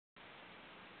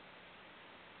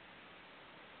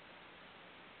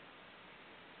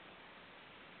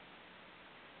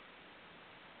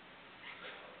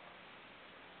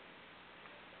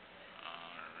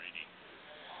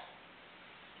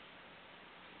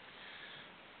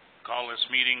Call this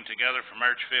meeting together for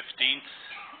March 15th,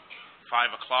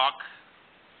 5 o'clock.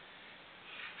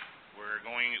 We are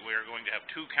going to have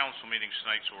two council meetings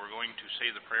tonight, so we're going to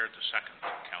say the prayer at the second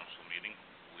council meeting.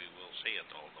 We will say it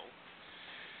although.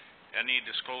 Any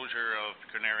disclosure of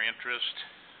pecuniary interest?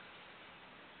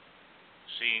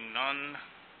 Seeing none,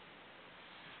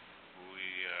 we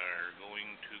are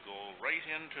going to go right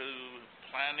into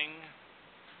planning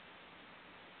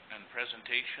and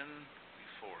presentation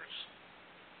before us.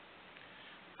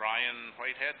 Brian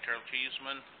Whitehead, Carol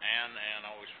Cheeseman, and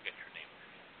I always forget your name.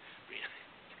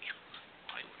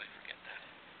 Why would I forget that?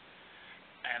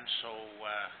 And so,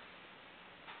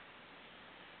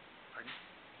 pardon?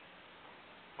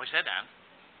 Oh, I said Ann.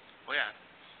 Oh yeah,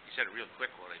 he said it real quick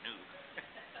what I knew.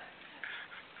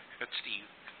 That's Steve.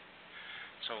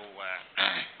 So, would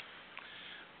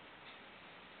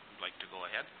like to go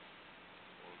ahead?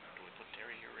 Or do we put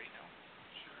Terry here right now?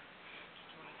 Sure.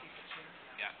 Do you want to take the chair?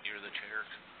 Yeah, you're the chair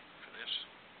for this.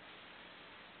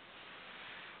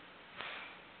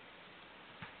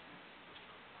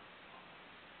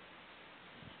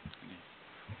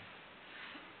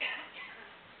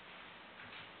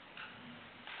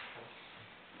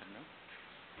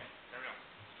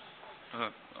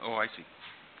 Oh, I see.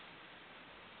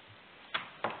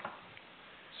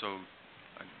 So,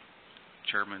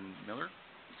 Chairman Miller?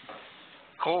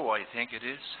 Cole, I think it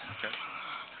is. Okay.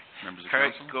 Members of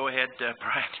Correct. council? Go ahead,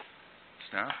 Brian.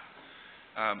 Staff?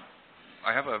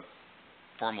 I have a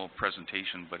formal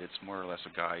presentation, but it's more or less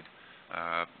a guide.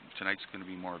 Tonight's going to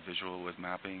be more visual with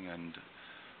mapping, and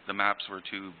the maps were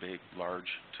too large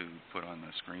to put on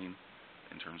the screen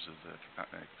in terms of the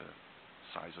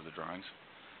size of the drawings.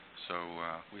 So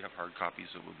we have hard copies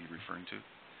that we'll be referring to,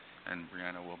 and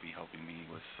Brianna will be helping me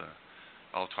with,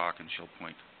 I'll talk and she'll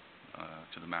point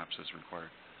to the maps as required.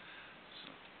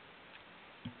 So,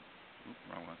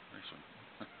 wrong one, nice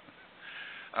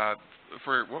one.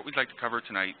 For what we'd like to cover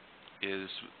tonight is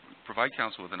provide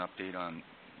council with an update on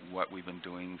what we've been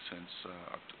doing since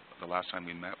the last time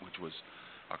we met, which was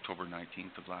October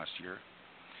 19th of last year.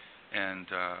 And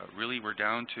really we're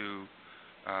down to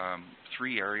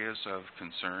 3 areas of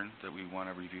concern that we want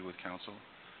to review with council,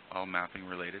 all mapping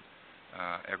related: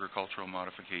 agricultural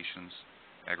modifications,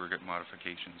 aggregate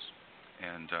modifications,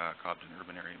 and Cobden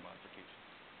urban area modifications.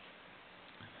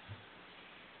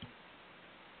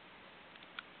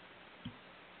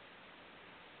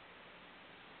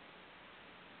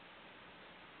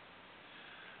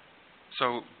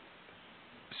 So,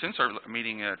 since our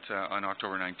meeting on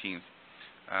October 19th,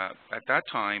 at that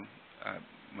time,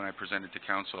 when I presented to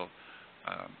council,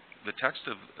 the text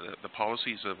of the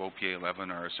policies of OPA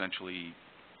 11 are essentially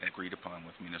agreed upon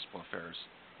with municipal affairs,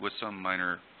 with some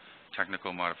minor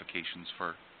technical modifications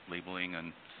for labeling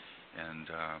and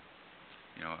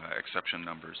you know, exception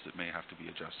numbers that may have to be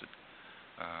adjusted.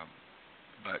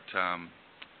 But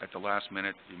at the last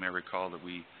minute, you may recall that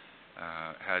we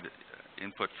had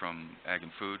input from Ag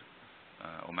and Food,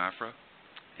 OMAFRA,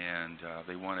 and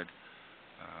they wanted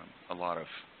a lot of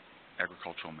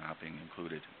agricultural mapping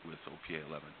included with OPA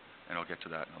 11, and I'll get to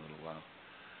that in a little while.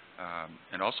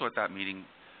 And also at that meeting,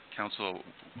 council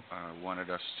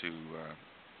wanted us to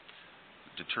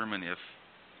determine if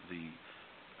the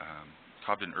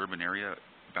Cobden urban area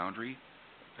boundary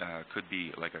could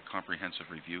be, like a comprehensive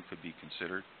review could be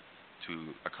considered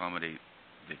to accommodate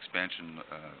the expansion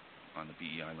on the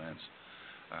BEI lands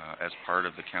as part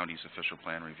of the county's official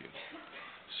plan review.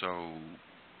 So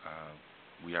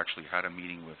we actually had a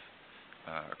meeting with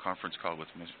a conference call with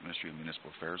Ministry of Municipal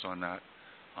Affairs on that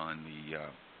on the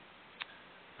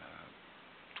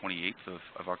 28th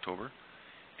of October,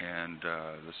 and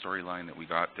the storyline that we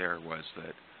got there was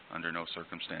that under no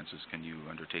circumstances can you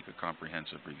undertake a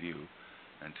comprehensive review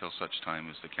until such time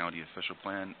as the county official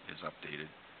plan is updated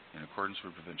in accordance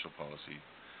with provincial policy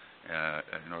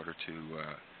in order to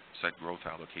set growth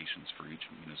allocations for each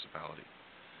municipality.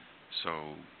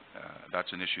 So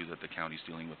that's an issue that the county is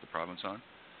dealing with the province on.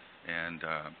 And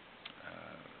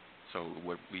so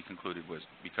what we concluded was,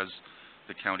 because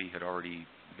the county had already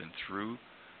been through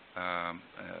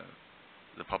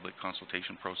the public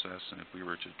consultation process, and if we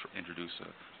were to introduce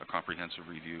a comprehensive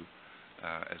review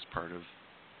as part of,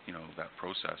 you know, that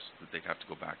process, that they'd have to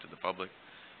go back to the public,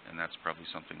 and that's probably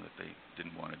something that they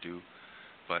didn't want to do.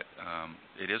 But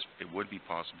it would be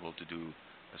possible to do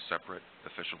a separate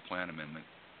official plan amendment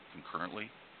concurrently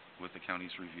with the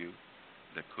county's review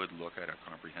that could look at a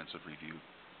comprehensive review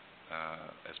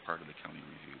as part of the county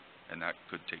review, and that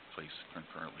could take place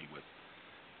concurrently with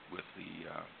the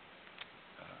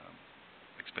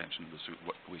expansion of the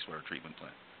wastewater treatment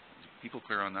plant. Is people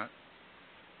clear on that?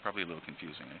 Probably a little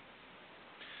confusing, eh?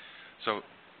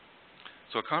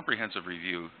 So a comprehensive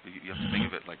review, you have to think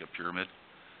of it like a pyramid.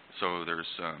 So there's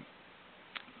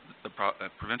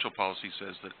provincial policy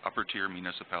says that upper tier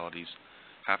municipalities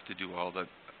have to do all the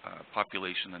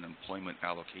population and employment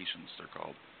allocations, they're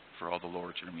called, for all the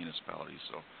lower tier municipalities.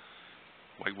 So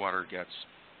Whitewater gets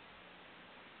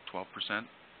 12%,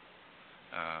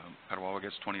 Petawawa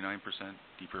gets 29%,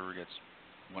 Deep River gets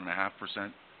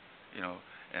 1.5%, you know,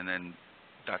 and then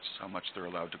that's how much they're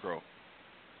allowed to grow.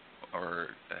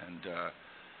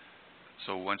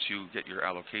 So once you get your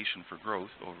allocation for growth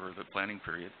over the planning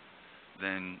period,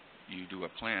 then you do a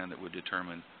plan that would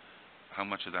determine how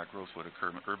much of that growth would occur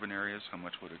in urban areas, how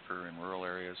much would occur in rural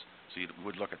areas. So you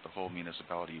would look at the whole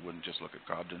municipality. You wouldn't just look at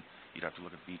Cobden. You'd have to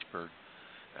look at Beachburg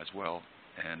as well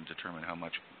and determine how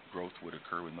much growth would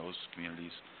occur in those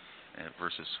communities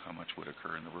versus how much would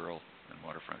occur in the rural and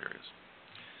waterfront areas.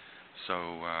 So,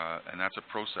 and that's a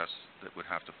process that would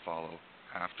have to follow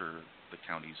after the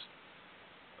county's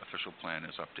official plan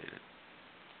is updated,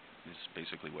 is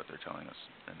basically what they're telling us.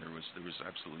 And there was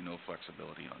absolutely no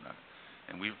flexibility on that.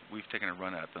 And we've taken a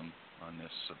run at them on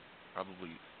this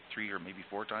probably 3 or maybe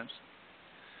 4 times,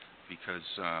 because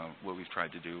what we've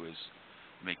tried to do is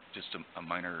make just a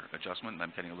minor adjustment, and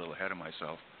I'm getting a little ahead of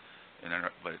myself.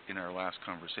 But in our last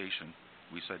conversation,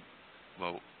 we said,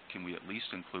 well, can we at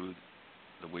least include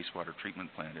the wastewater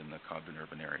treatment plant in the Cobden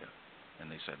urban area?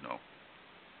 And they said no.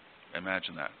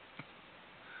 Imagine that.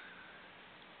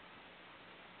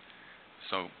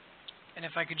 So, and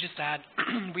if I could just add,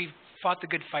 we've fought the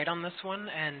good fight on this one,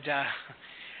 and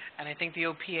I think the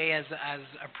OPA as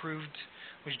approved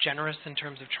was generous in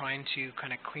terms of trying to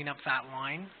kind of clean up that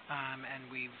line, and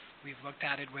we've looked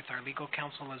at it with our legal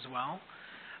counsel as well.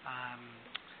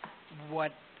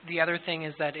 What the other thing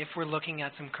is that if we're looking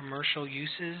at some commercial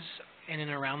uses in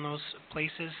and around those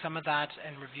places, some of that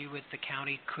and review with the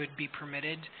county could be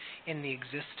permitted in the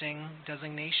existing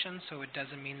designation, so it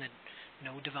doesn't mean that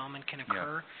no development can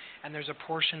occur. Yeah. And there's a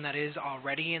portion that is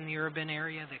already in the urban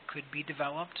area that could be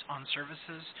developed on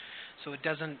services, so it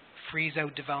doesn't freeze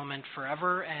out development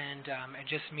forever, and it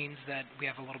just means that we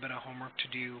have a little bit of homework to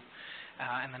do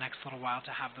in the next little while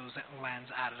to have those lands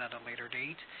added at a later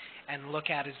date, and look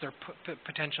at is there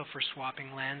potential for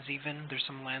swapping lands even. There's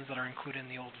some lands that are included in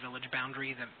the old village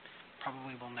boundary that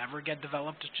probably will never get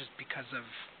developed just because of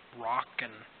rock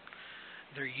and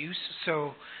their use.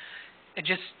 So it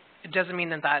doesn't mean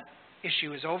that that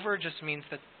issue is over. It just means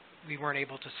that we weren't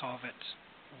able to solve it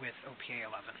with OPA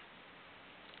 11.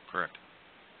 Correct.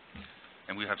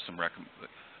 And we have some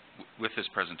with this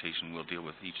presentation, we'll deal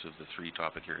with each of the 3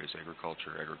 topic areas: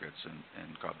 agriculture, aggregates,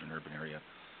 and Cobden urban area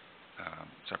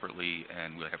separately,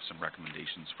 and we'll have some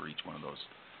recommendations for each one of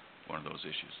those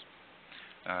issues.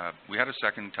 We had a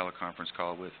second teleconference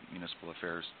call with Municipal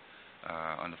Affairs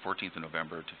on the 14th of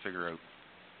November to figure out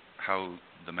how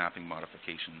the mapping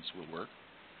modifications will work.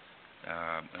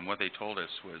 And what they told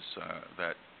us was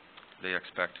that they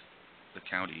expect the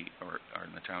county or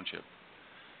the township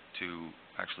to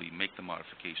actually make the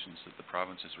modifications that the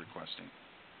province is requesting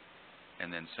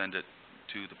and then send it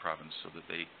to the province so that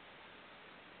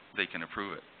they can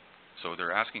approve it. So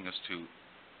they're asking us to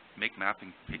make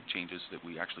mapping changes that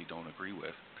we actually don't agree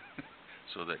with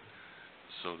so that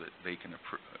they can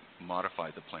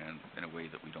modify the plan in a way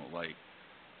that we don't like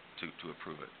to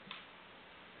approve it.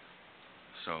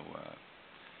 So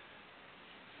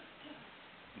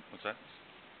what's that?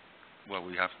 Well,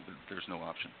 there's no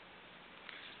option.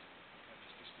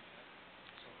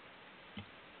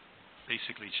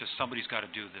 Basically, it's just somebody's got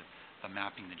to do the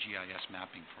mapping, the GIS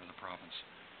mapping for the province,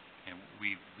 and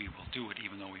we will do it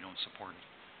even though we don't support it.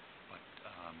 But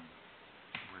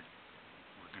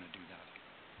we're going to do that.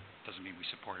 Doesn't mean we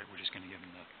support it. We're just going to give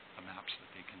them the maps that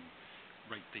they can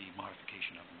write the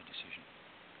modification of in the decision,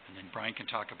 and then Brian can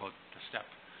talk about the step.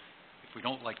 If we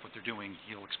don't like what they're doing,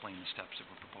 he'll explain the steps that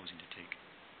we're proposing to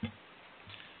take.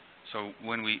 So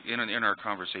when in our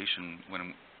conversation,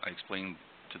 when I explained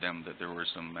to them that there were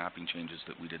some mapping changes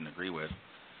that we didn't agree with,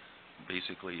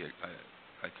 basically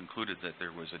I concluded that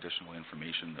there was additional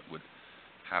information that would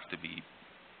have to be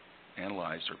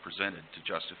analyzed or presented to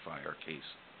justify our case.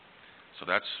 So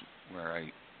that's where I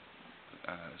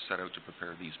set out to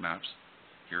prepare these maps.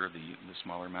 Here are the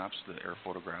smaller maps, the air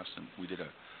photographs, and we did a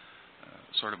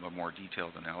sort of a more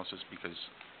detailed analysis, because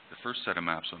the first set of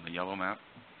maps on the yellow map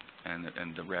and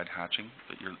the red hatching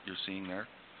that you're seeing there,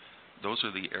 those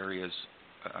are the areas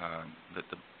that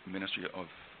the Ministry of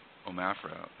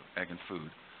OMAFRA, Ag and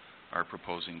Food, are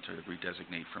proposing to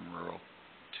redesignate from rural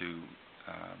to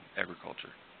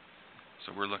agriculture.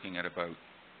 So we're looking at about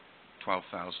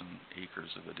 12,000 acres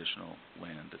of additional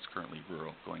land that's currently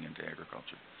rural going into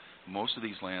agriculture. Most of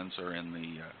these lands are in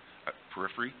the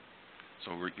periphery.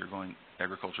 So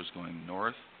agriculture is going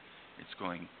north. It's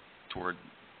going toward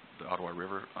the Ottawa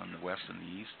River on the west and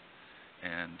the east,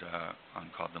 and on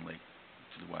Codlin Lake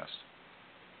to the west.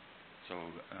 So,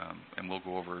 and we'll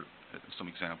go over some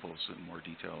examples in more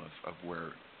detail of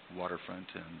where waterfront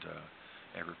and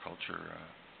agriculture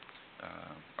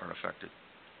are affected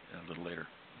a little later.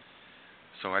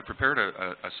 So I prepared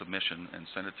a submission and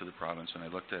sent it to the province, and I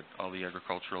looked at all the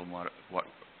agricultural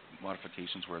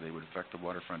modifications where they would affect the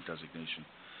waterfront designation,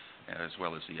 as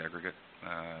well as the aggregate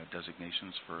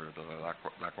designations for the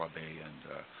Lacroix Bay and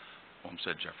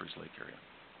Olmsted Jeffreys Lake area.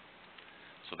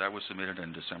 So that was submitted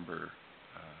in December.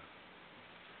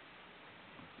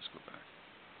 Let's go back.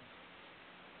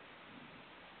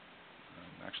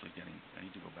 I'm actually I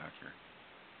need to go back here.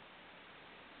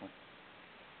 Oh.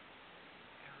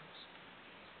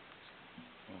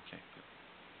 Okay, good.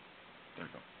 There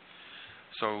we go.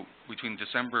 So between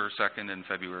December 2nd and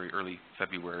early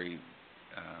February,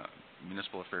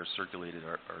 Municipal Affairs circulated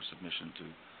our submission to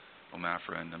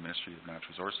OMAFRA and the Ministry of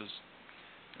Natural Resources.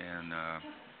 And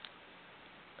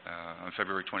on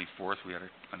February 24th, we had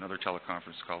another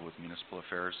teleconference call with Municipal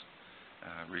Affairs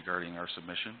regarding our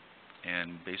submission.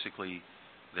 And basically,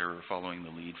 they were following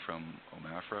the lead from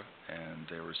OMAFRA, and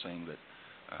they were saying that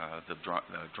the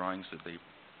drawings that they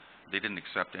didn't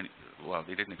accept any. Well,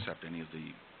 they didn't accept any of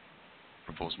the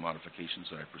proposed modifications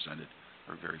that I presented,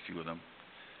 or very few of them.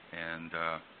 And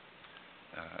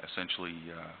essentially,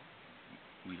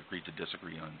 we agreed to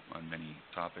disagree on many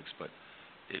topics, but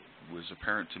it was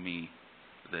apparent to me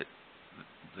that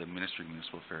the Ministry of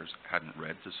Municipal Affairs hadn't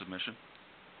read the submission,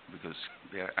 because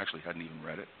they actually hadn't even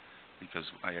read it, because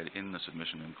I had in the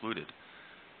submission included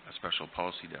a special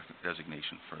policy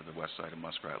designation for the west side of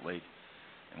Muskrat Lake,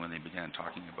 and when they began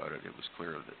talking about it, it was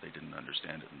clear that they didn't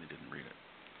understand it and they didn't read it.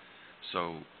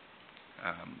 So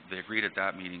they agreed at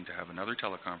that meeting to have another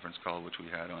teleconference call, which we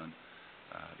had on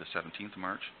the 17th of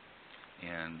March,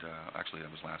 and actually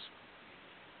that was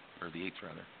the 8th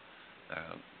rather,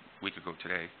 a week ago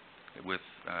today, with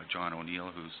John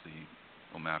O'Neill, who's the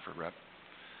OMAFRA rep,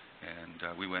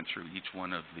 and we went through each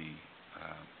one of the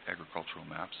agricultural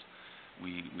maps.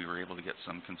 We were able to get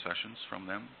some concessions from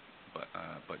them,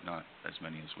 but not as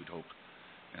many as we'd hoped,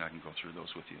 and I can go through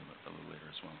those with you a little later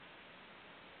as well.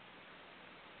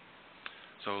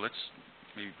 So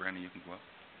maybe Brandon, you can go up.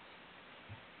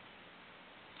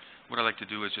 What I'd like to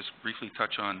do is just briefly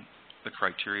touch on the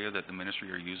criteria that the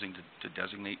ministry are using to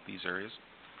designate these areas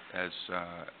as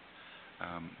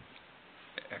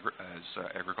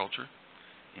agriculture.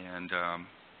 And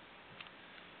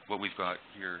what we've got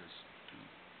here is,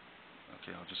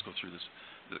 okay, I'll just go through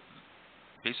this.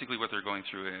 Basically what they're going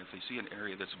through, if they see an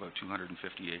area that's about 250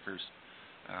 acres,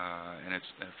 and it's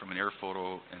from an air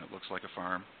photo, and it looks like a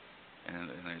farm,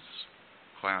 and it's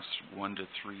class 1 to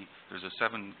 3. There's a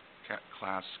 7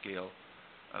 class scale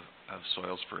of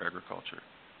soils for agriculture.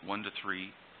 1 to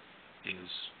 3 is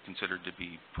considered to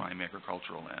be prime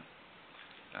agricultural land.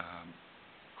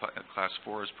 Class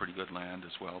 4 is pretty good land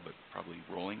as well, but probably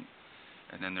rolling.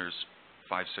 And then there's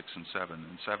 5, 6, and 7.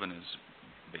 And 7 is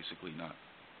basically not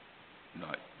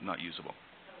usable.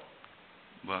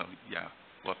 Well, yeah.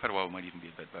 Well, Petawawa might even be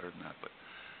a bit better than that, but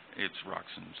it's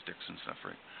rocks and sticks and stuff,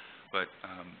 right? But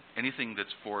anything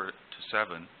that's 4 to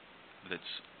 7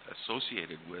 that's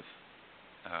associated with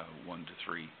 1 to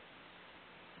 3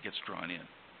 gets drawn in.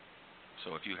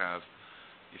 So if you have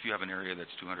an area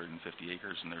that's 250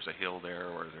 acres and there's a hill there,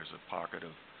 or there's a pocket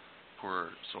of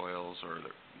poor soils or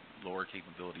the lower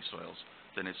capability soils,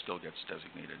 then it still gets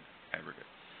designated aggregate.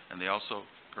 And they also,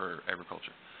 or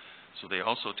agriculture. So they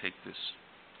also take this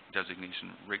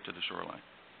designation right to the shoreline.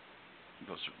 It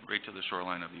goes right to the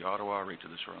shoreline of the Ottawa, right to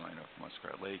the shoreline of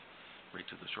Muskrat Lake, right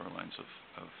to the shorelines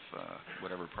of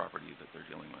whatever property that they're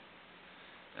dealing with,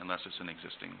 unless it's an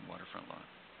existing waterfront lot.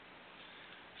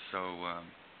 So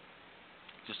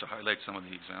just to highlight some of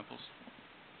the examples,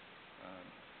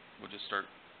 we'll just start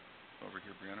over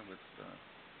here, Brianna, with,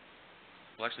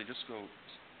 well actually let's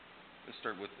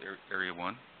start with Area 1.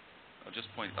 I'll just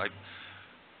point,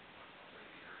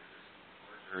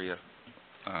 area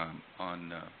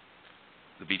on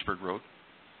the Beachburg Road,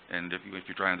 and if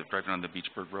you're driving on the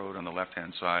Beachburg Road, on the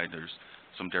left-hand side, there's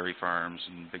some dairy farms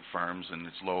and big farms, and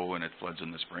it's low and it floods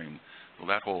in the spring. Well,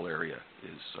 that whole area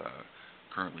is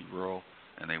currently rural,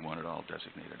 and they want it all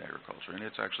designated agriculture, and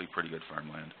it's actually pretty good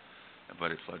farmland,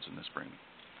 but it floods in the spring.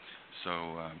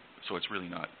 So it's really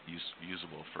not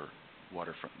usable for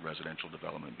waterfront residential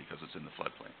development because it's in the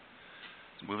floodplain.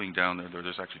 So moving down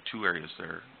there's actually 2 areas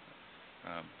there.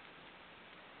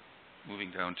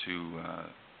 Moving down to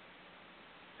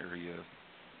area,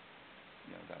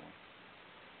 yeah, that one.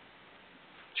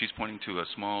 She's pointing to a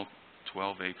small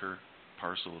 12-acre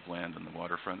parcel of land on the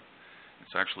waterfront.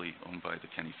 It's actually owned by the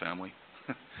Kenny family,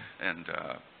 and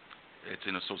it's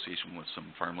in association with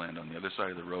some farmland on the other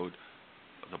side of the road,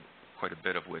 quite a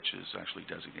bit of which is actually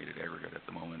designated aggregate at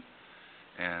the moment,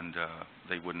 and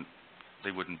they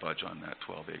wouldn't budge on that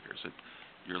 12 acres.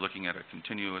 You're looking at a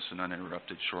continuous and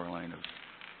uninterrupted shoreline of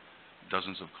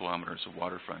dozens of kilometers of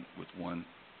waterfront with one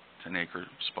 10-acre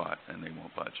spot, and they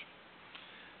won't budge.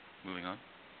 Moving on.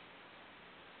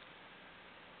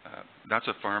 That's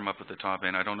a farm up at the top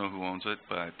end. I don't know who owns it,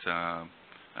 but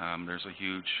there's a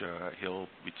huge hill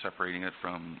separating it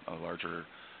from a larger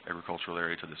agricultural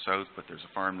area to the south, but there's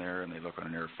a farm there, and they look on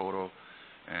an air photo,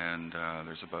 and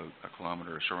there's about a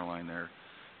kilometer of shoreline there,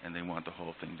 and they want the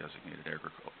whole thing designated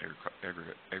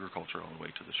agriculture all the way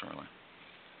to the shoreline.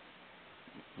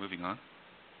 Moving on.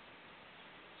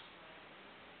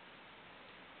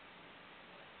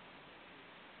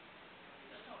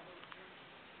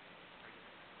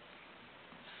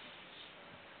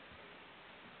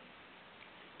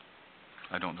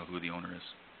 I don't know who the owner is.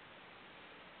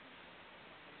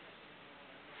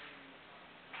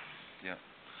 Yeah.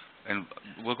 And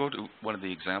we'll go to one of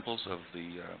the examples of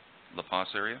the La Paz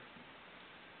area,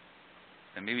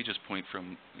 and maybe just point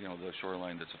from the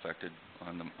shoreline that's affected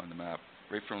on the map,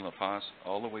 right from La Paz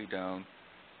all the way down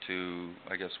to,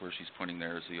 I guess where she's pointing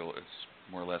there is it's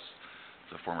more or less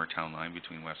the former town line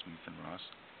between Westmeath and Ross,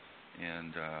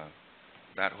 and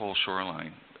that whole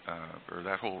shoreline,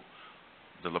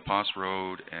 the La Paz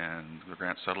Road and the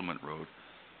Grant Settlement Road,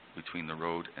 between the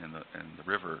road and the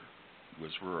river,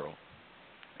 was rural,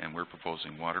 and we're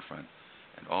proposing waterfront.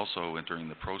 And also, during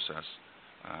the process,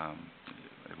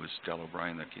 it was Del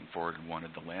O'Brien that came forward and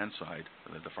wanted the land side,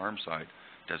 or the farm side,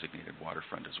 designated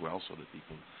waterfront as well, so that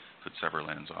people could sever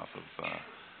lands off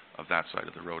of that side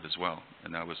of the road as well.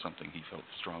 And that was something he felt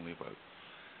strongly about.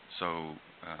 So,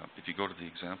 if you go to the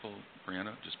example,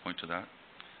 Brianna, just point to that.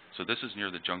 So this is near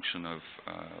the junction of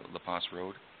La Paz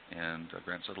Road and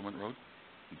Grant Settlement Road.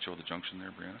 You can show the junction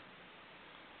there, Brianna,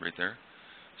 right there.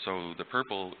 So the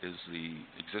purple is the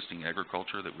existing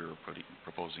agriculture that we were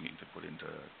proposing to put into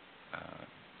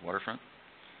waterfront.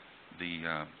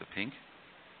 The pink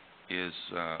is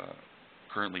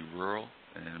currently rural,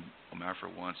 and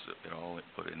OMAFRA wants it all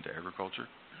put into agriculture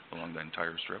along the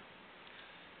entire strip.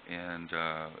 And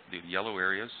the yellow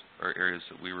areas are areas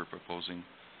that we were proposing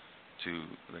to,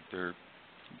 like, they're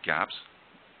gaps,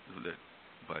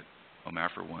 but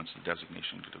OMAFRA wants the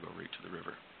designation to go right to the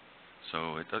river.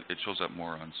 So it shows up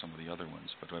more on some of the other ones,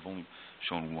 but I've only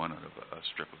shown one out of a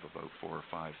strip of about 4 or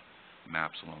 5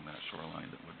 maps along that shoreline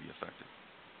that would be affected.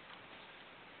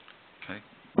 Okay.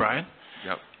 Brian?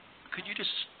 Yep. Could you just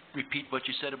repeat what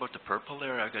you said about the purple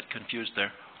there? I got confused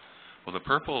there. Well, the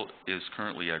purple is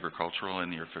currently agricultural in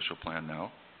the official plan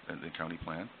now, in the county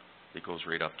plan. It goes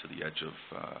right up to the edge of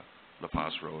La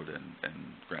Paz Road and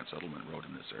Grant Settlement Road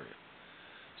in this area.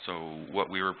 So what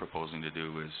we were proposing to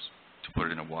do is to put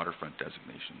it in a waterfront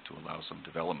designation to allow some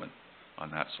development on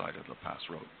that side of La Paz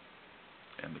Road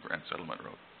and the Grant Settlement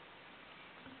Road.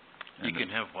 And you can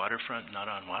have waterfront not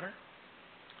on water?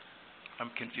 I'm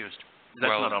confused. That's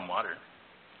well, not on water.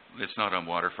 It's not on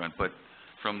waterfront, but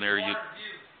from there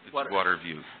it's water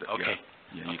view. Okay.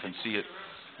 Yeah, you can see it.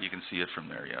 You can see it from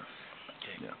there. Yeah.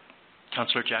 Okay. Yeah.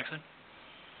 Councillor Jackson?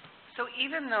 So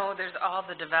even though there's all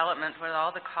the development with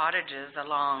all the cottages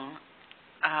along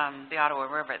the Ottawa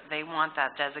River, they want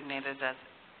that designated as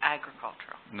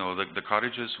agricultural. No, the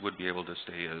cottages would be able to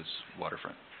stay as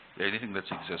waterfront. Anything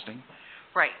that's existing.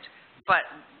 Right, but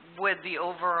would the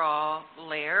overall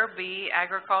layer be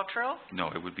agricultural?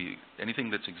 No, it would be anything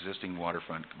that's existing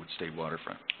waterfront would stay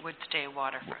waterfront. Would stay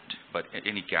waterfront. But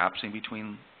any gaps in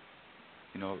between,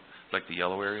 like the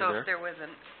yellow area so there. if there was an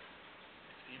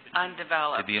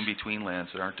undeveloped. The in-between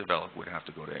lands that aren't developed would have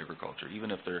to go to agriculture,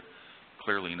 even if they're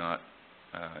clearly not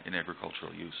in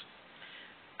agricultural use.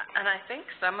 And I think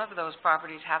some of those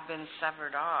properties have been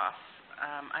severed off.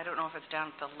 I don't know if it's down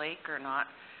at the lake or not,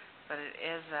 but it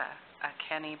is a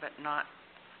Kenny, but not,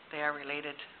 they are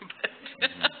related, but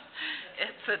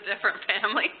it's a different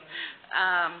family.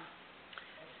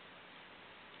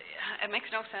 It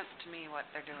makes no sense to me what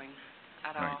they're doing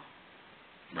at all.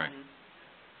 Right.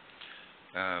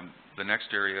 The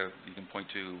next area you can point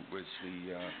to was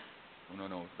the,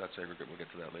 no, that's aggregate, we'll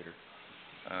get to that later.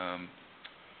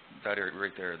 That area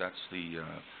right there, that's the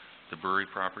brewery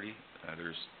property.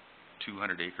 There's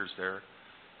 200 acres there,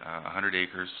 100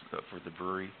 acres for the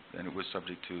brewery, and it was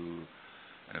subject to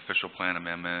an official plan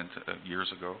amendment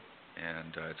years ago,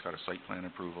 and it's got a site plan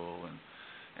approval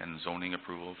and zoning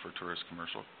approval for tourist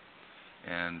commercial.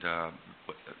 And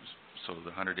So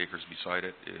the 100 acres beside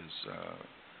it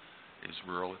is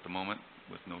rural at the moment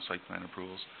with no site plan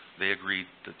approvals. They agreed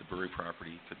that the Bury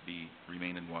property could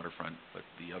remain in waterfront, but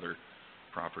the other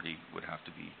property would have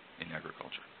to be in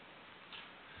agriculture.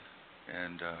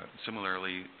 And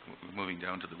similarly, moving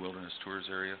down to the wilderness tours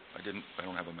area, I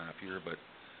don't have a map here, but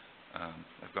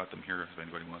I've got them here if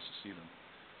anybody wants to see them.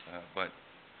 But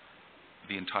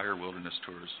the entire wilderness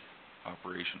tours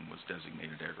operation was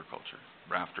designated agriculture,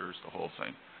 rafters, the whole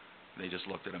thing. They just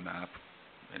looked at a map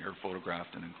and are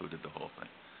photographed and included the whole thing.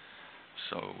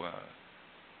 So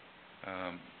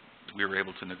we were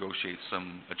able to negotiate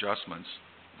some adjustments,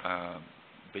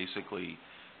 basically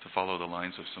to follow the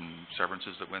lines of some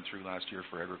severances that went through last year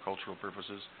for agricultural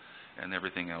purposes, and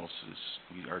everything else is,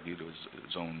 we argued, was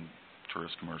zone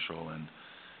tourist commercial and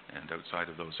outside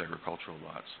of those agricultural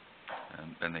lots,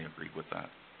 and they agreed with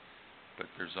that. But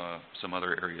there's some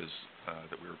other areas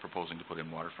that we were proposing to put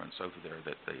in waterfront south of there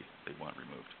that they want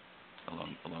removed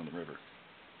along the river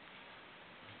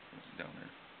down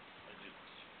there.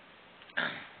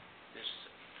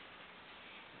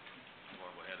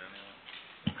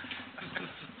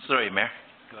 Sorry, Mayor.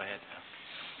 Go ahead.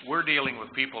 We're dealing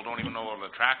with people who don't even know what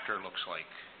a tractor looks like.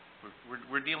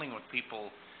 We're dealing with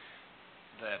people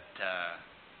that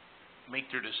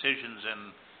make their decisions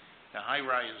in a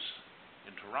high-rise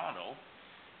in Toronto,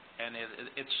 and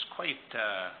it's quite,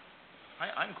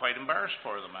 I'm quite embarrassed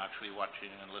for them, actually, watching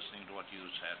and listening to what you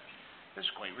said. It's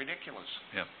quite ridiculous.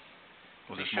 Yeah.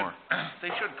 Well, there's more.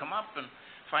 They should come up and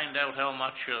find out how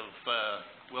much of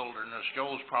Wilderness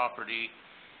Joe's property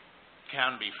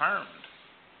can be farmed.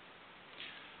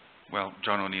 Well,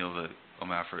 John O'Neill, the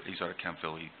OMAFRA, he's out of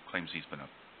Kemptville. He claims he's been up.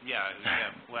 Yeah,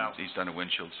 well, he's done a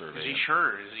windshield survey. Is he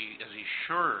sure? Is he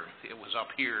sure it was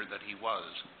up here that he was?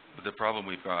 The problem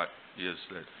we've got is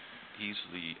that he's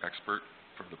the expert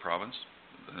for the province,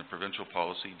 and the provincial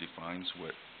policy defines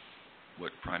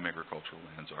what prime agricultural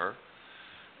lands are.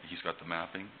 He's got the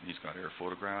mapping, he's got air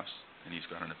photographs, and he's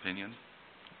got an opinion.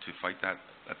 To fight that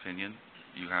opinion,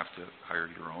 you have to hire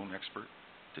your own expert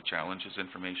to challenge his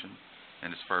information,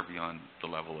 and it's far beyond the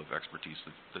level of expertise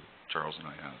that Charles and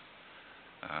I have.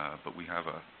 But we have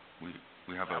a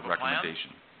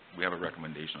recommendation. We have a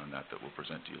recommendation on that we'll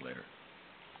present to you later.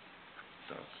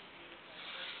 So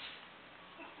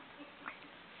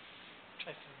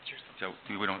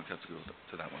we don't have to go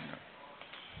to that one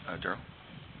now. Darryl?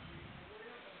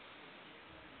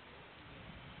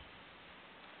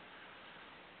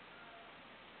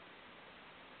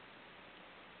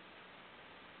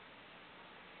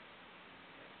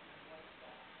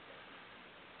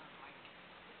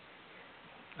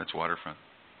 That's waterfront.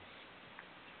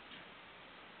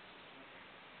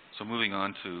 So moving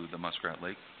on to the Muskrat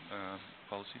Lake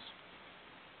policies.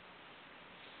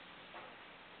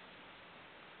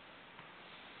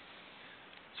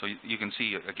 So you can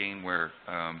see again where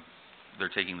they're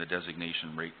taking the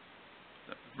designation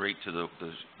right to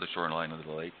the shoreline of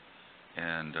the lake,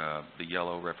 and the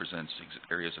yellow represents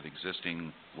areas of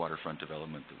existing waterfront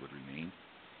development that would remain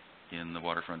in the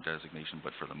waterfront designation,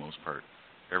 but for the most part,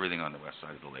 everything on the west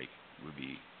side of the lake would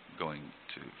be going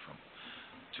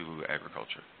to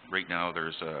agriculture. Right now,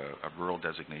 there's a rural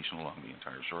designation along the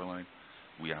entire shoreline.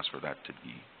 We asked for that to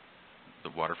be the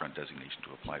waterfront designation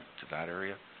to apply to that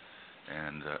area,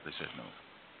 and they said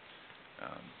no.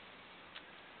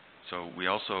 So we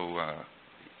also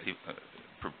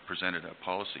presented a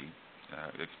policy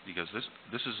because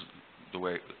this is the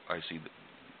way I see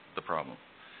the problem.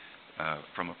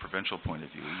 From a provincial point of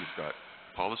view, you've got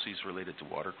policies related to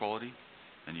water quality,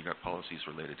 and you've got policies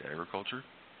related to agriculture,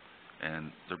 and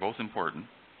they're both important,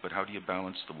 but how do you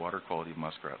balance the water quality of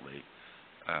Muskrat Lake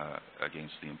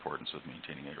against the importance of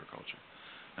maintaining agriculture?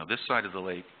 Now, this side of the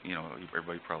lake, you know,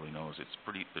 everybody probably knows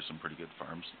there's some pretty good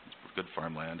farms, it's good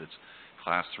farmland. It's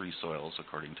Class 3 soils,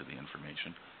 according to the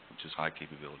information, which is high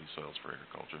capability soils for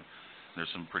agriculture.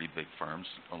 There's some pretty big farms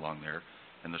along there,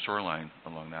 and the shoreline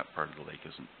along that part of the lake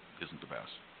isn't the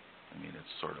best. I mean,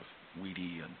 it's sort of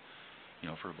weedy, and you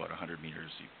know, for about 100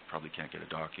 meters, you probably can't get a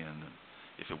dock in. And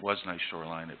if it was nice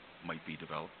shoreline, it might be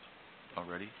developed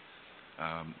already.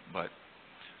 But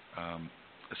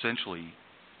essentially,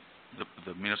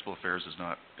 the municipal affairs is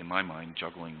not, in my mind,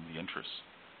 juggling the interests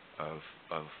of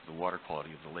the water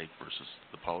quality of the lake versus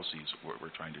the policies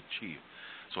we're trying to achieve.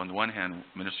 So on the one hand,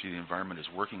 Ministry of the Environment is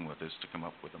working with us to come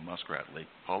up with a Muskrat Lake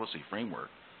policy framework.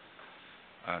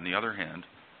 On the other hand,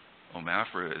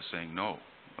 OMAFRA is saying, no,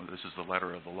 this is the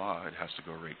letter of the law, it has to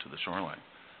go right to the shoreline.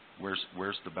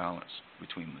 Where's the balance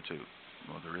between the two?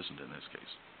 Well, there isn't in this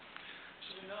case.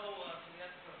 Do you know, we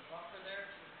have to put a buffer there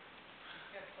to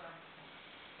get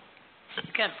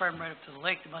You can't farm right up to the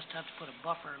lake, they must have to put a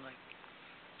buffer, like,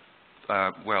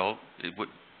 Well, it would,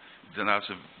 then that's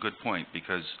a good point,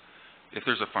 because if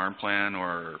there's a farm plan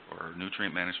or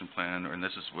nutrient management plan, and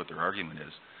this is what their argument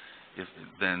is,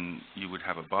 then you would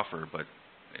have a buffer, but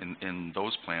in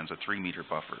those plans, a 3-meter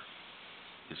buffer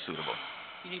is suitable.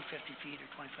 you need 50 feet or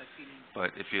 25 feet in.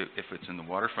 But if it's in the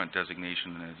waterfront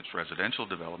designation and it's residential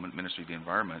development, Ministry of the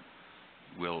Environment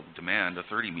will demand a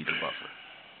 30-meter buffer.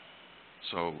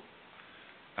 So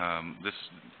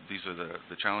these are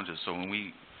the challenges. So when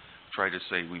we try to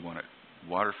say we want it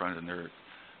waterfront, and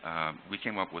we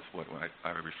came up with what I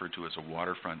referred to as a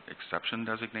waterfront exception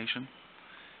designation,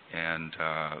 and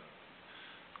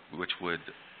which would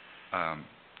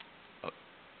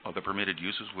the permitted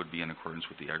uses would be in accordance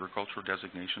with the agricultural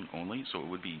designation only, so it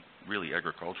would be really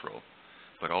agricultural,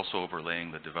 but also overlaying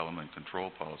the development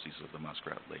control policies of the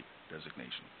Muskrat Lake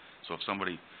designation. So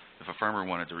if a farmer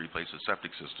wanted to replace a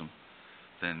septic system,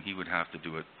 then he would have to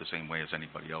do it the same way as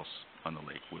anybody else on the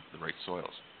lake with the right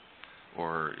soils.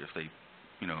 Or if they,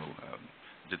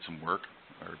 did some work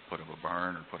or put up a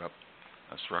barn or put up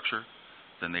a structure,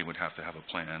 then they would have to have a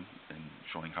plan and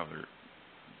showing how their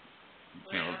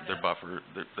buffer,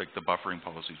 like the buffering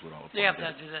policies would all apply. They have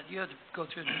to do that, you have to go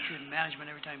through the nutrient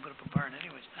management every time you put up a barn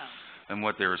anyways now. And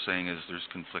what they were saying is there's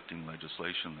conflicting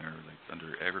legislation there, like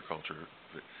under agriculture.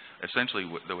 Essentially,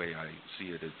 the way I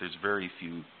see it is there's very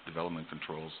few development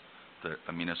controls that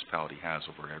a municipality has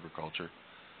over agriculture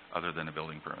other than a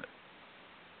building permit.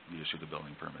 You issue the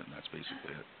building permit, and that's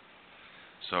basically it.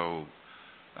 So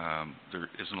there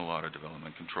isn't a lot of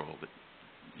development control that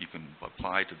you can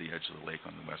apply to the edge of the lake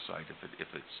on the west side if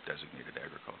it's designated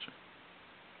agriculture.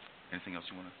 Anything else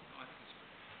you want to?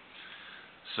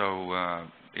 So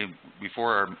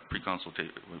before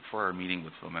our meeting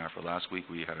with OMAFRA last week,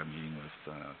 we had a meeting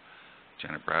with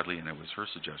Janet Bradley, and it was her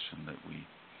suggestion that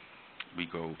we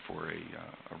go for a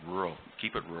rural,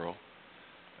 keep it rural,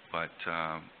 but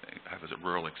have a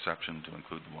rural exception to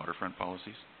include the waterfront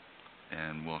policies,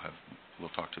 and we'll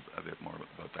talk a bit more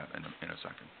about that in a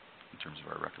second in terms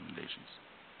of our recommendations.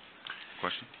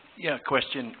 Question? Yeah,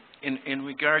 question. In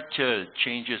regard to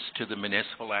changes to the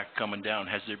Municipal Act coming down,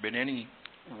 has there been any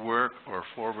work or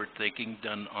forward thinking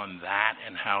done on that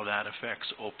and how that affects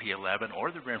OP11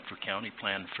 or the Renfrew County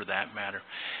plan for that matter,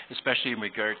 especially in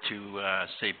regard to,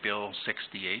 say, Bill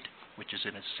 68, which is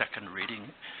in its second reading,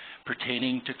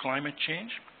 pertaining to climate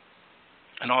change,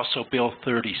 and also Bill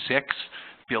 36,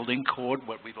 Building Code,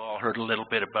 what we've all heard a little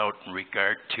bit about in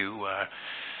regard to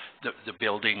the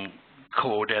building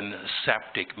code and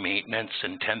septic maintenance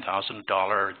and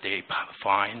 $10,000 a day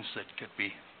fines that could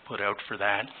be put out for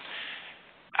that.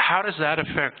 How does that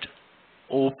affect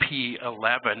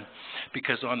OP11?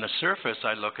 Because on the surface,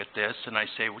 I look at this and I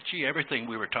say, well, gee, everything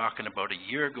we were talking about a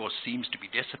year ago seems to be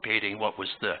dissipating.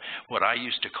 What I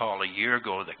used to call a year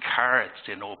ago the carrots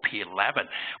in OP11.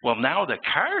 Well, now the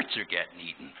carrots are getting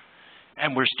eaten,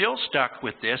 and we're still stuck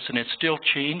with this, and it's still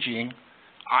changing,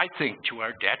 I think, to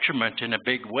our detriment in a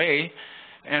big way.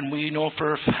 And we know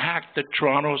for a fact that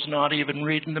Toronto's not even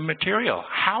reading the material.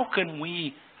 How can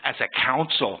we, as a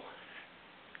council,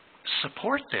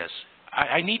 support this?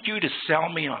 I need you to sell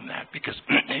me on that, because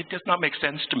it does not make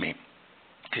sense to me.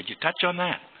 Could you touch on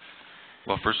that?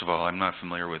 Well, first of all, I'm not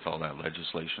familiar with all that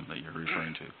legislation that you're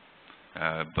referring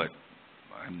to, but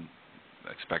I'm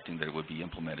expecting that it would be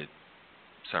implemented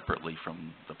separately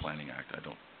from the Planning Act. I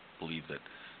don't believe that,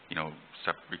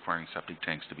 requiring septic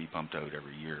tanks to be pumped out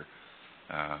every year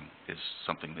is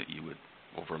something that you would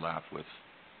overlap with.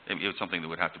 It's something that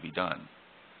would have to be done,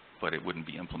 but it wouldn't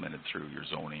be implemented through your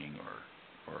zoning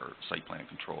or site plan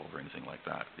control or anything like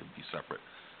that. It would be separate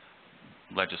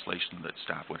legislation that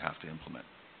staff would have to implement.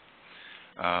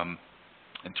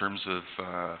 In terms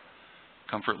of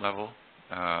comfort level,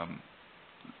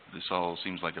 this all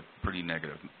seems like a pretty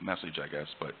negative message, I guess,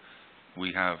 but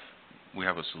we have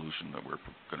a solution that we're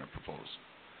going to propose,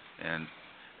 and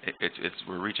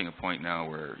we're reaching a point now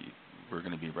where we're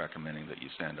going to be recommending that you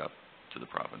stand up to the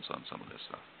province on some of this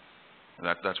stuff.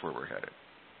 That's where we're headed,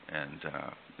 and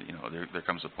there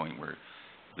comes a point where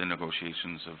the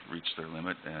negotiations have reached their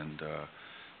limit, and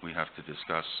we have to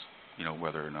discuss,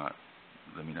 whether or not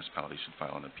the municipality should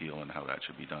file an appeal and how that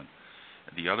should be done.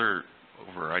 The other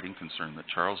overriding concern that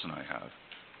Charles and I have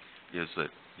is that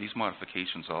these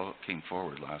modifications all came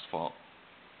forward last fall,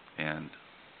 and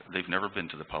they've never been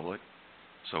to the public.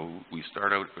 So we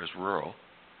start out as rural,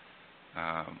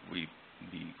 we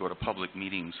go to public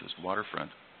meetings as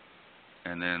waterfront,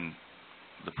 and then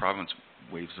the province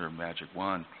waves their magic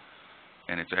wand,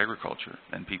 and it's agriculture,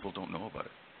 and people don't know about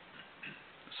it.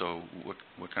 So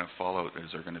what kind of fallout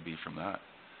is there going to be from that?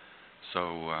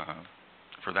 So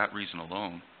for that reason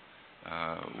alone,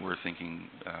 we're thinking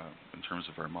in terms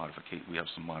of our we have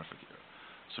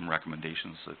some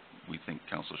recommendations that we think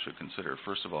council should consider.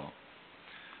 First of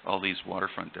all these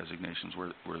waterfront designations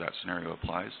where that scenario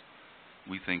applies,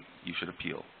 we think you should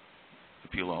appeal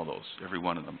all those, every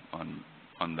one of them,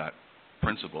 on that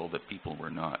principle that people were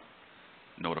not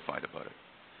notified about it.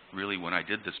 Really, when I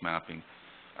did this mapping,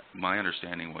 my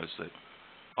understanding was that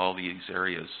all these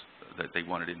areas that they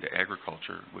wanted into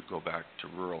agriculture would go back to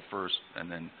rural first,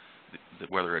 and then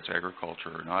whether it's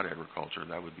agriculture or not agriculture,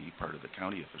 that would be part of the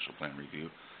county official plan review,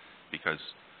 because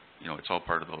it's all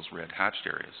part of those red hatched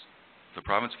areas. The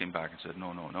province came back and said,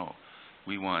 no,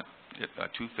 we want a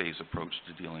two-phase approach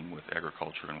to dealing with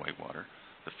agriculture and whitewater.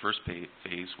 The first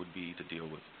phase would be to deal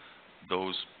with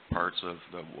those parts of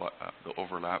the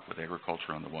overlap with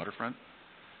agriculture on the waterfront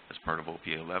as part of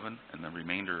OPA 11, and the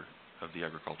remainder of the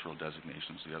agricultural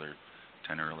designations, the other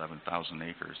 10 or 11,000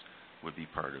 acres, would be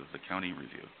part of the county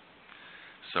review.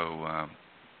 So,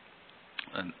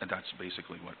 and that's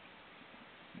basically what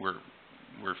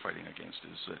we're fighting against,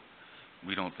 is that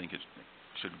we don't think it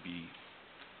should be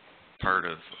part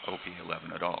of OPA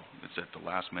 11 at all. It's at the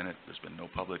last minute. There's been no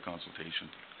public consultation.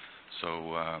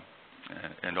 So,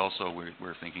 and also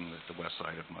we're thinking that the west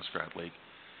side of Muskrat Lake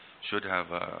should have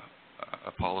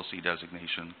a policy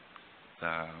designation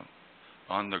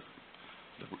on the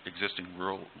existing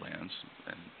rural lands,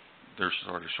 and they're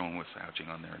sort of shown with hatching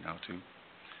on there now too,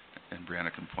 and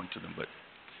Brianna can point to them, but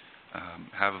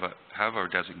have our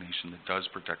designation that does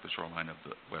protect the shoreline of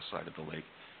the west side of the lake.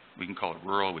 We can call it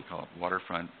rural, we call it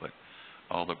waterfront, but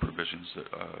all the provisions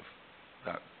of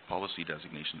that policy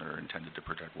designation that are intended to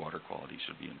protect water quality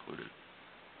should be included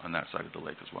on that side of the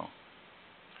lake as well.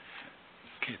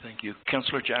 Okay, thank you.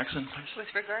 Councillor Jackson, please.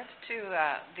 With regards to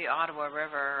the Ottawa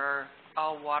River, or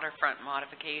all waterfront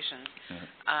modifications,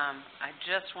 I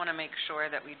just want to make sure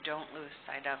that we don't lose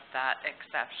sight of that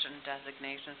exception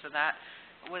designation. So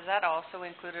was that also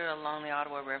included along the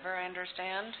Ottawa River, I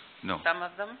understand? No. Some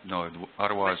of them? No,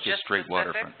 Ottawa is just straight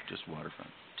specific? waterfront, just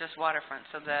waterfront. Just waterfront.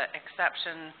 So the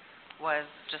exception was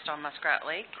just on Muskrat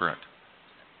Lake? Correct.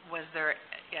 Was there,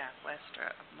 west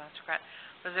of Muskrat,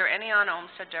 was there any on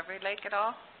Olmsted Jeffrey Lake at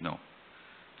all? No.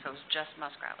 So it was just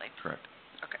Muskrat Lake? Correct.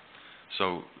 Okay.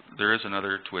 So there is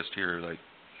another twist here,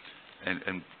 and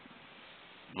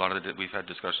a lot of we've had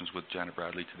discussions with Janet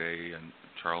Bradley today, and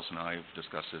Charles and I have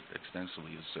discussed it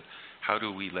extensively, is that how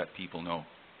do we let people know,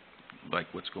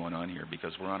 what's going on here?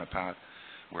 Because we're on a path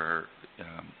where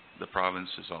the province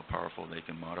is all powerful, they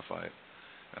can modify it,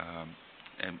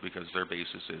 and because their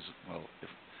basis is, well, if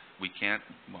we can't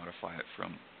modify it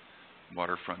from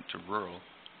waterfront to rural,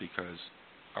 because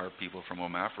our people from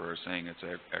OMAFRA are saying it's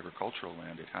agricultural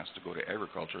land, it has to go to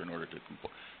agriculture in order to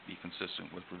be consistent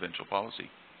with provincial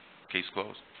policy. Case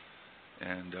closed.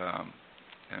 And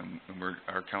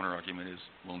our counter argument is,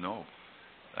 well, no,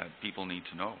 people need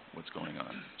to know what's going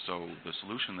on. So the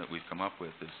solution that we've come up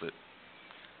with is that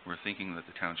we're thinking that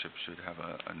the township should have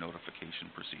a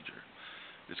notification procedure.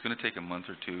 It's going to take a month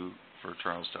or two for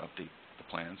Charles to update the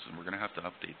plans, and we're going to have to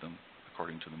update them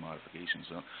according to the modifications.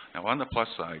 Now, on the plus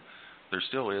side, there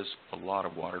still is a lot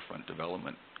of waterfront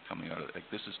development coming out of it.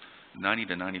 This is 90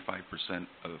 to 95%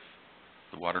 of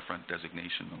the waterfront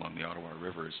designation along the Ottawa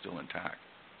River is still intact.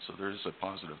 So there is a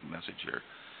positive message here.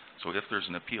 So if there's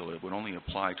an appeal, it would only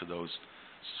apply to those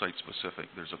site-specific.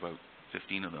 There's about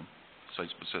 15 of them,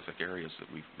 site-specific areas that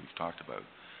we've talked about.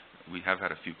 We have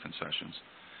had a few concessions.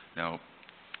 Now,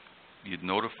 you'd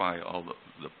notify all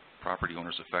the property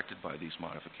owners affected by these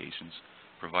modifications,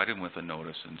 provide them with a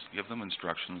notice, and give them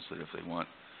instructions that if they want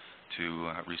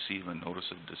to receive a notice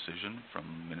of decision from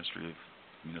the Ministry of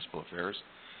Municipal Affairs,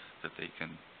 that they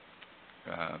can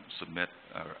submit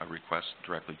a request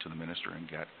directly to the minister and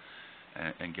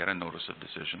get a notice of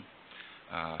decision.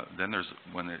 Then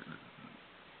when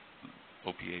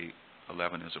OPA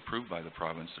 11 is approved by the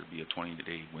province, there'd be a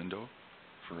 20-day window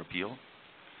for appeal.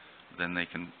 Then they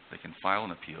can file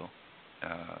an appeal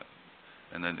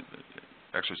and then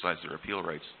exercise their appeal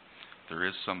rights. There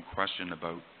is some question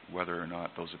about whether or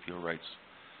not those appeal rights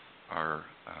are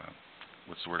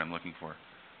what's the word I'm looking for?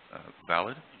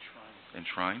 Valid?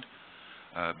 Enshrined,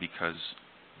 because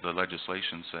the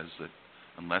legislation says that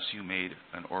unless you made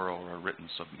an oral or written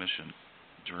submission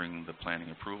during the planning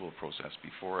approval process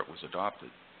before it was adopted,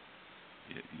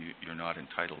 you're not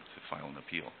entitled to file an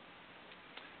appeal.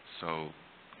 So,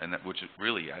 which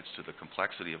really adds to the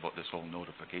complexity of this whole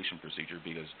notification procedure,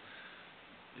 because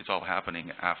it's all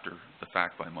happening after the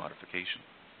fact by modification.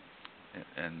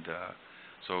 And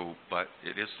but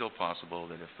it is still possible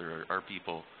that if there are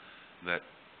people that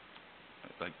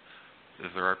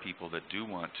do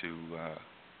want to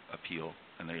appeal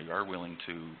and they are willing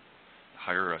to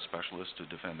hire a specialist to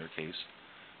defend their case,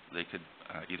 they could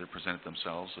either present it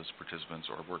themselves as participants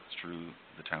or work through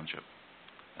the township,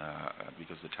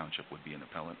 because the township would be an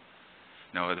appellant.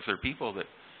 Now, if there are people that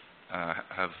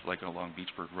have, like along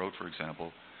Beachburg Road, for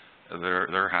example,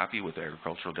 they're happy with the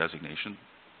agricultural designation,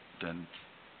 then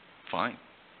fine.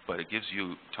 But it gives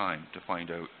you time to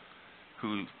find out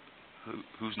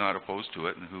who's not opposed to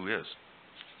it and who is,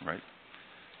 right?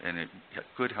 And it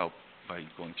could help by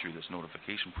going through this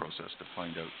notification process to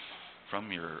find out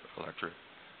from your electorate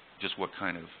just what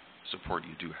kind of support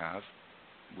you do have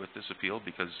with this appeal,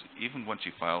 because even once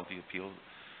you file the appeal,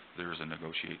 there's a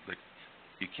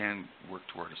you can work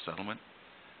toward a settlement,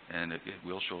 and it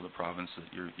will show the province that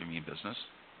you mean business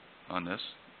on this,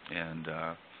 and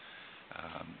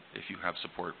if you have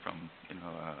support from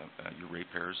your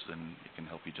ratepayers, then it can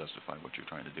help you justify what you're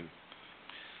trying to do.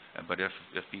 But if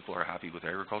people are happy with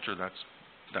agriculture,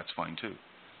 that's fine too,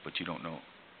 but you don't know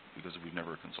because we've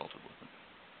never consulted with them.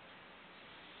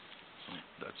 So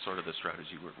that's sort of the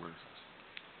strategy we're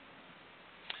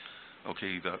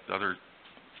okay. The other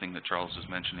thing that Charles is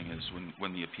mentioning is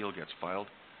when the appeal gets filed,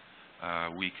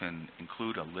 we can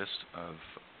include a list of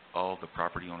all the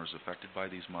property owners affected by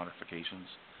these modifications,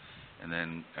 and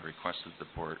then I requested the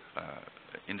board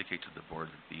indicate to the board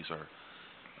that these are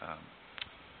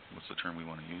what's the term we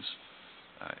want to use?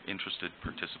 Interested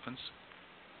participants,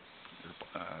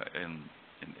 and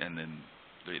then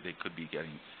they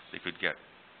could get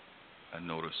a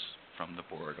notice from the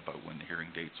board about when the hearing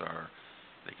dates are.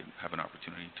 They can have an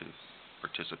opportunity to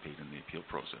participate in the appeal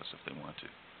process if they want to.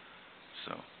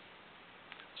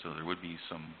 So there would be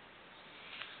some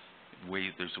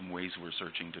ways. There's some ways we're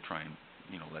searching to try and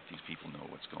let these people know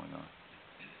what's going on.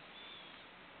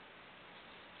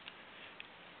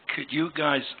 Could you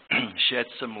guys shed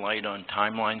some light on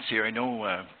timelines here? I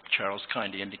know Charles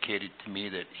kind of indicated to me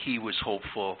that he was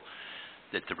hopeful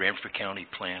that the Renfrew County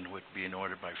plan would be in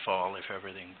order by fall if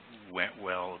everything went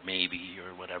well, maybe,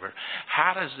 or whatever.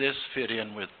 How does this fit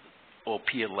in with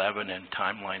OP11 and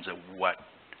timelines of what,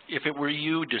 if it were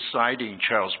you deciding,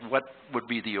 Charles, what would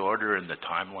be the order and the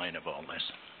timeline of all this?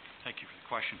 Thank you for the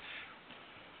question.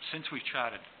 Since we've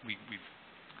chatted, we've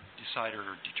decided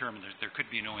or determined that there could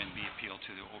be no NB appeal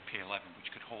to the OPA11, which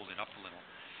could hold it up a little.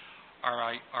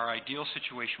 Our ideal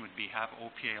situation would be have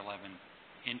OPA11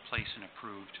 in place and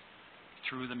approved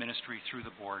through the ministry, through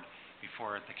the board,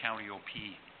 before the county OP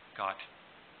got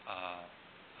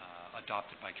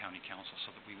adopted by county council,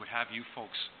 so that we would have you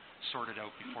folks sorted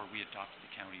out before we adopted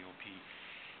the county OP.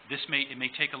 It may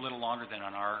take a little longer than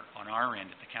on our end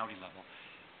at the county level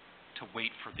to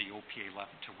wait for the OPA11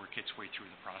 to work its way through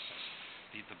the process.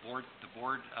 The board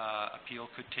appeal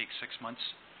could take 6 months,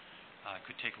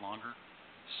 could take longer.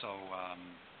 So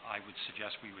I would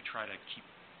suggest we would try to keep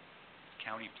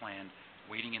county plan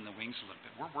waiting in the wings a little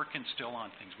bit. We're working still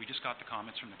on things. We just got the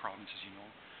comments from the province, as you know,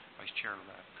 Vice Chair,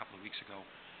 a couple of weeks ago.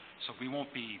 So we won't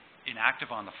be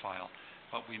inactive on the file,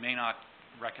 but we may not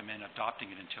recommend adopting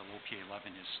it until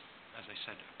OPA11 is, as I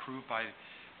said, approved by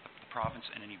the province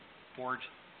and any board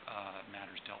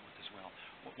matters dealt with as well.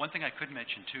 One thing I could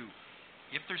mention too,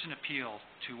 if there's an appeal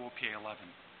to OPA11,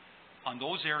 on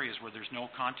those areas where there's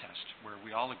no contest, where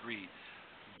we all agree,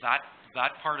 that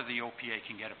part of the OPA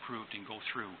can get approved and go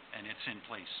through, and it's in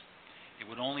place. It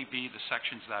would only be the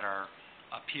sections that are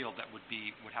appealed that would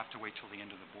have to wait till the end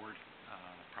of the board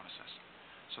process.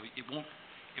 So it won't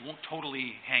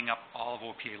totally hang up all of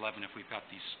OPA11 if we've got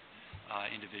these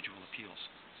individual appeals.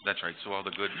 That's right. So all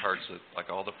the good parts, like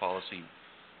all the policy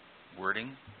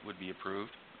wording, would be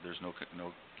approved. There's no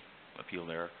appeal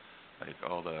there. Like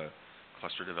all the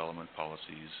cluster development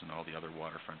policies and all the other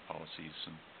waterfront policies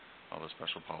and all the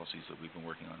special policies that we've been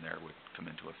working on there would come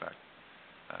into effect.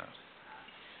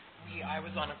 I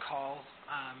was on a call,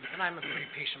 and I'm a pretty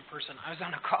patient person. I was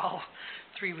on a call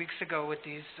 3 weeks ago with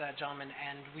these gentlemen,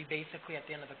 and we basically, at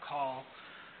the end of the call,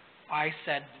 I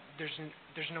said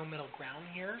there's no middle ground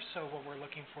here, so what we're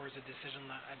looking for is a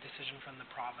decision from the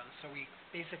province. So we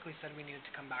basically said we needed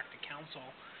to come back to council,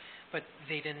 but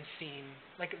they didn't seem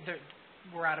like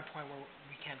we're at a point where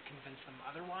we can't convince them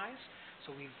otherwise.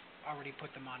 So we've already put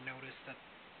them on notice that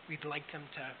we'd like them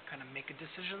to kind of make a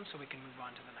decision so we can move on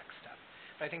to the next step.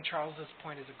 But I think Charles's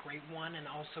point is a great one, and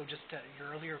also just to your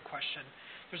earlier question,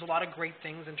 there's a lot of great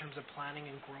things in terms of planning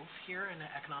and growth here in the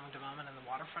economic development in the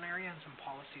waterfront area and some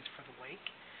policies for the lake,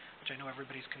 which I know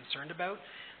everybody's concerned about,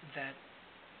 that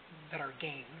are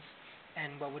gains.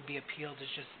 And what would be appealed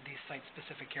is just these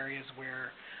site-specific areas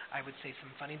where I would say some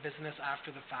funny business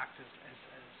after the fact is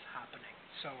happening.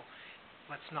 So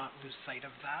let's not lose sight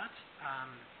of that,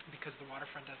 because the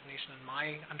waterfront designation, in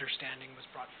my understanding, was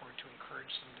brought forward to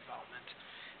encourage some development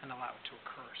and allow it to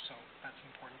occur. So that's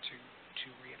important to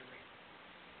reiterate.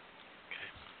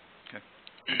 Okay.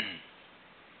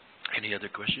 Any other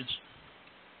questions?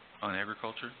 On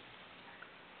agriculture?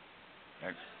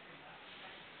 My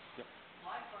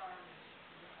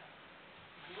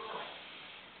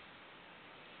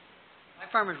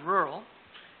farm is rural,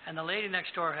 and the lady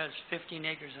next door has 15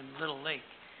 acres in Little Lake.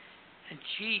 And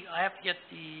I have to get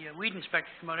the weed inspector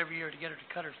to come out every year to get her to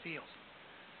cut her field.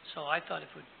 So I thought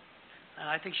and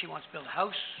I think she wants to build a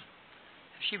house.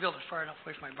 If she built it far enough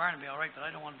away from my barn, it'd be all right, but I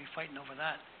don't want to be fighting over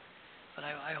that. But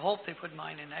I hope they put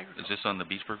mine in agriculture. Is this on the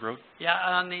Beachburg Road? Yeah,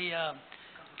 on the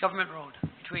government road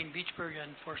between Beachburg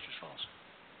and Foresters Falls.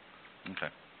 Okay.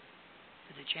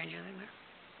 Did they change anything there?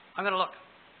 I'm going to look.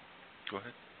 Go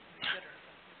ahead.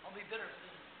 I'll be bitter.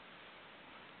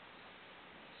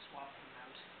 Swap them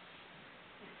out.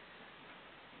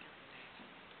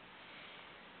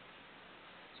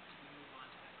 So can we move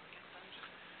on to aggregate then?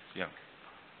 Yeah.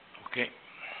 Okay.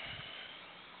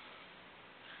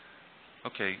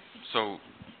 Okay, so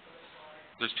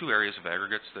there's two areas of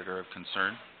aggregates that are of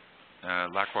concern.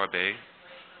 Lac Roi Bay,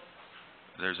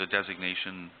 there's a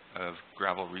designation of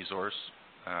gravel resource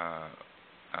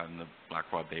on the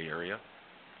Lac Roi Bay area.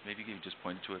 Maybe you could just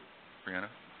point to it, Brianna,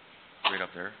 right up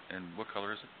there. And what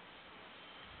color is it?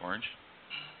 Orange?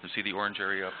 You see the orange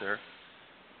area up there?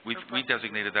 We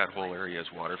designated that whole area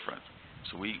as waterfront.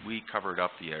 So we covered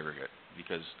up the aggregate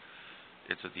because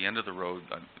it's at the end of the road.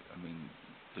 I mean,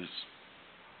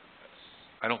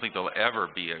 I don't think there'll ever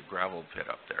be a gravel pit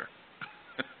up there,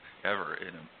 ever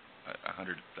in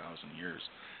 100,000 years,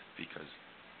 because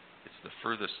it's the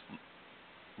furthest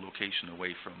location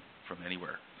away from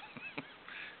anywhere.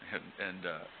 and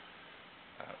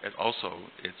also,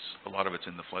 a lot of it's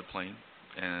in the floodplain,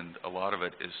 and a lot of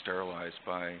it is sterilized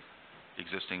by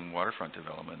existing waterfront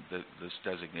development. This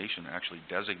designation actually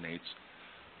designates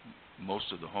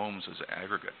most of the homes as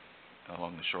aggregate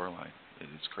along the shoreline.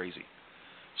 It's crazy.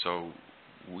 So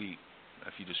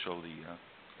if you just show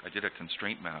I did a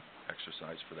constraint map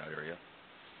exercise for that area.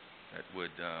 That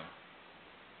would,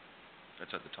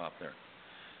 that's at the top there.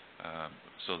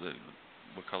 So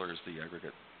what color is the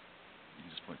aggregate? You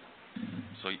just point.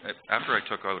 So after I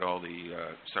took out all the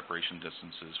separation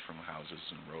distances from houses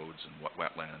and roads and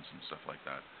wetlands and stuff like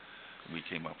that, we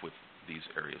came up with these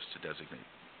areas to designate.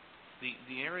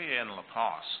 The area in La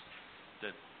Paz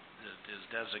that is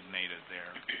designated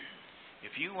there,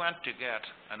 if you went to get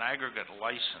an aggregate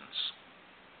license,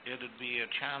 it'd be a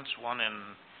chance 1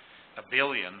 in a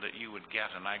billion that you would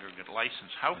get an aggregate license.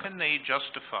 How can they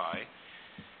justify?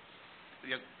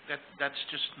 That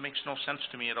just makes no sense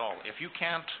to me at all. If you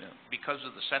can't, because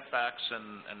of the setbacks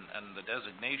and the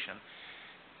designation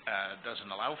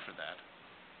doesn't allow for that,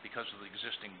 because of the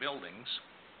existing buildings,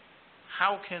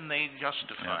 how can they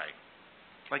justify?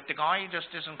 Like, the guy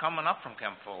just isn't coming up from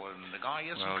Kempful, and the guy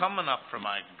isn't coming up from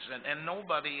Ags, and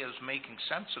nobody is making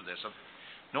sense of this.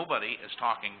 Nobody is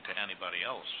talking to anybody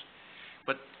else.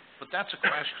 But that's a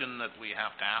question that we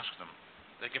have to ask them.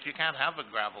 Like, if you can't have a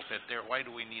gravel pit there, why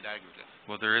do we need aggregate?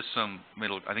 Well, there is I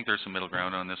think there's some middle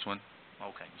ground on this one.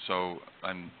 Okay. So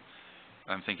I'm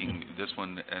thinking this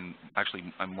one, and actually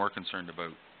I'm more concerned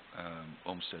about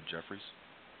Olmsted Jeffries,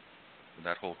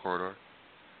 that whole corridor,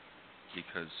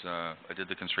 because I did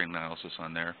the constraint analysis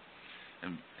on there,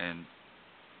 and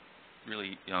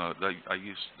really,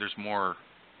 there's more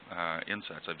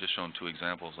insets. I've just shown two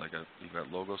examples. You've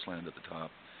got Logos Land at the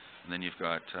top, and then you've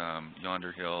got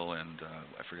Yonder Hill, and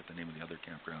I forget the name of the other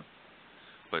campground.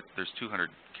 But there's 200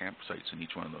 campsites in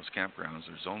each one of those campgrounds.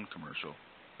 They're zone commercial,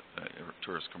 or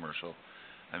tourist commercial.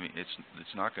 I mean,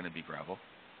 it's not going to be gravel,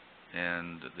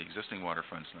 and the existing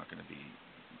waterfront's not going to be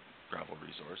gravel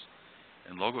resource.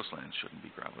 And Logos Land shouldn't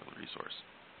be gravel resource.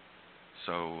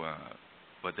 So,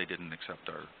 but they didn't accept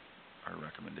our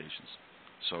recommendations.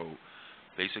 So,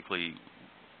 basically,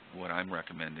 what I'm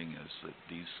recommending is that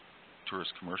these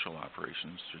tourist commercial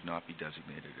operations should not be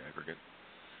designated aggregate,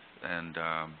 and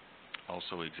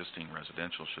also existing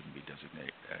residential shouldn't be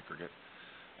designated aggregate.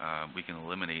 We can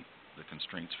eliminate the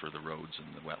constraints for the roads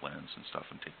and the wetlands and stuff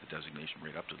and take the designation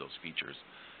right up to those features.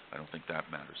 I don't think that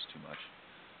matters too much.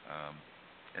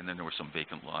 And then there were some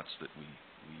vacant lots that we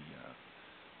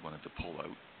wanted to pull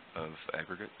out of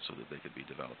aggregate so that they could be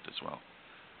developed as well.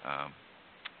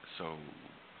 So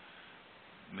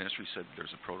Ministry said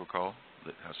there's a protocol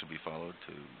that has to be followed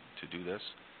to do this,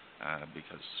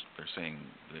 because they're saying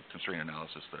the constraint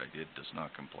analysis that I did does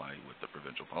not comply with the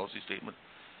provincial policy statement,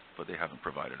 but they haven't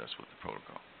provided us with the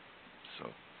protocol.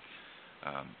 So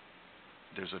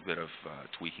there's a bit of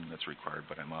tweaking that's required,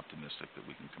 but I'm optimistic that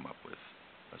we can come up with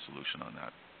a solution on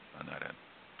that end.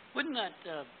 Wouldn't that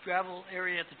gravel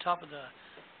area at the top of the,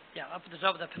 up at the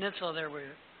top of that peninsula there,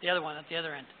 where the other one at the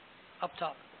other end, up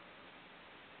top?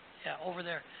 Yeah, over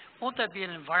there. Won't that be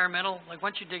an environmental, like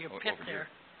once you dig a pit Over there? here.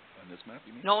 On this map,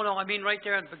 you mean? No, I mean right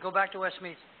there, but go back to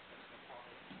Westmeath.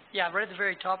 Yeah, right at the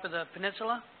very top of the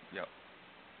peninsula? Yep.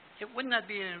 Wouldn't that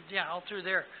be, all through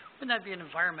there, wouldn't that be an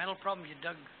environmental problem? You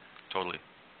dug, Totally.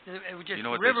 it would just, You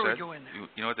know what the river they would said? go in there.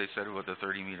 You know what they said about the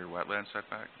 30-meter wetland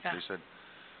setback? Yeah. They said,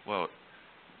 well,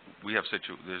 we have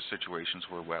there's situations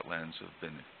where wetlands have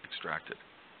been extracted.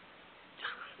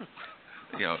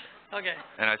 You know, Okay.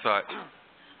 and I thought,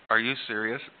 are you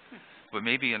serious? But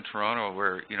maybe in Toronto,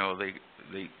 where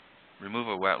they remove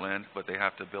a wetland, but they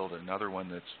have to build another one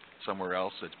that's somewhere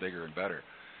else that's bigger and better.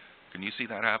 Can you see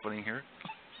that happening here?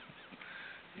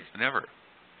 Never.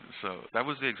 So that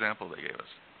was the example they gave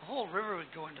us. The whole river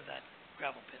would go into that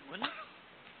gravel pit, wouldn't it?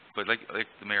 But like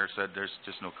the mayor said, there's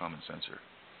just no common sense here.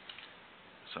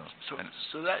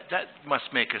 So that must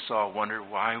make us all wonder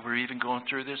why we're even going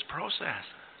through this process.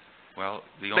 Well,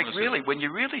 the Like onus really, is, when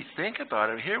you really think about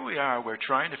it, here we are, we're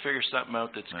trying to figure something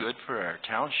out that's Right. good for our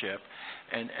township,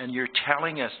 and you're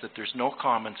telling us that there's no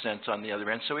common sense on the other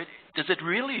end. So does it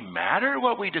really matter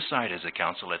what we decide as a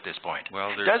council at this point?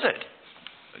 well, Does it?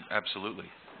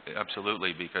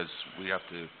 absolutely, because we have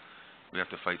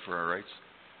to fight for our rights.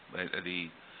 The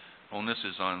onus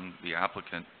is on the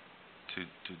applicant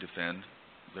to defend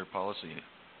their policy.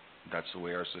 That's the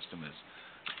way our system is,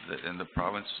 and the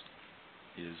province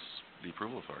is the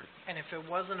approval authority. And if it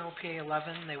wasn't OPA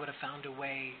 11, they would have found a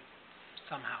way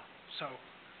somehow. So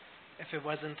if it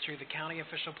wasn't through the county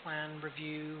official plan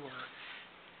review, or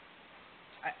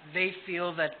they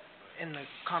feel that, in the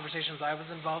conversations I was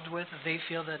involved with, they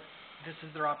feel that this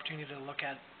is their opportunity to look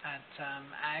at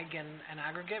ag and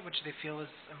aggregate, which they feel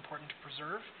is important to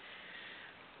preserve.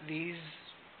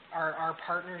 Our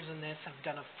partners in this have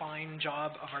done a fine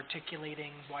job of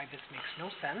articulating why this makes no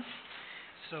sense.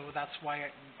 So that's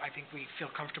why I think we feel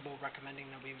comfortable recommending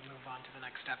that we move on to the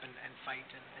next step and fight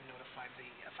and notify the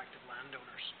affected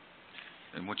landowners.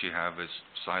 And what you have is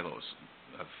silos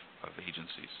of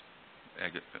agencies.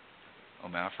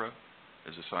 OMAFRA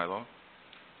is a silo,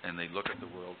 and they look at the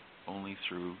world only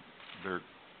through their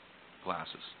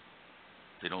glasses.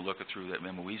 They don't look at through the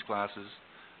MOE's glasses.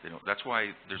 That's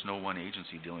why there's no one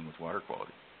agency dealing with water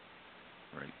quality,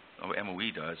 right?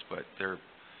 MOE does, but they're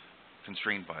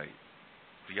constrained by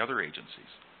the other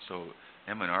agencies. So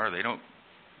M&R, they don't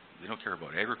care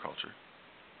about agriculture.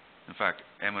 In fact,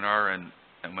 M&R and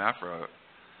OMAFRA,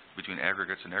 between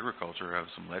aggregates and agriculture, have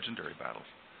some legendary battles,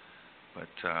 but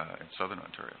in southern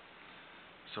Ontario.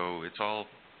 So it's all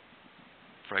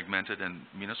fragmented, and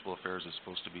municipal affairs is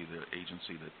supposed to be the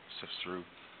agency that sifts through.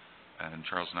 And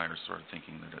Charles and I are sort of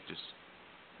thinking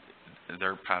that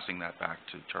they're passing that back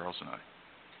to Charles and I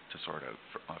to sort out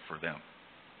for them.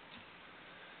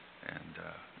 And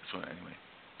so anyway,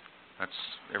 that's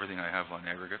everything I have on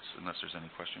aggregates, unless there's any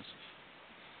questions.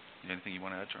 Anything you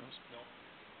want to add, Charles? No.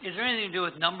 Is there anything to do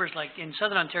with numbers, like in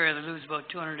southern Ontario they lose about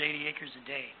 280 acres a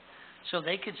day? So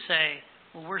they could say,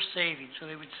 well, we're saving, so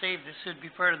they would save this, would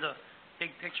be part of the big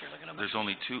picture. There's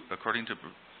only two, according to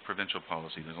provincial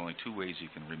policy, there's only two ways you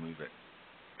can remove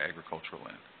agricultural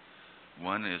land.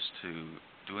 One is to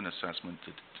do an assessment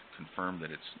to confirm that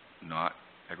it's not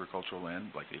agricultural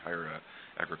land, like they hire a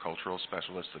agricultural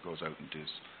specialist that goes out and does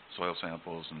soil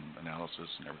samples and analysis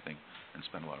and everything and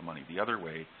spend a lot of money. The other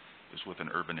way is with an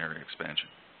urban area expansion.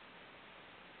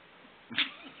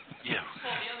 Yeah.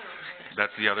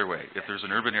 That's the other way. If there's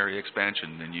an urban area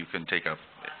expansion, then you can take up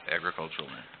agricultural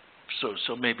land.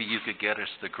 So maybe you could get us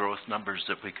the growth numbers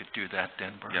that we could do that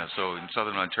then, Brian? Yeah, so in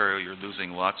southern Ontario, you're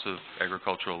losing lots of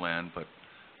agricultural land, but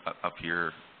up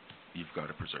here, you've got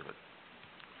to preserve it.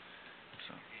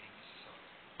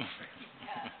 So.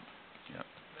 Yeah.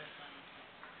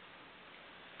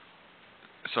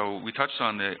 So we touched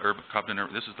on the Cobden.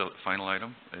 This is the final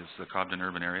item, is the Cobden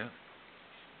urban area,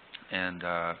 and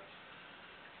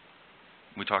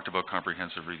we talked about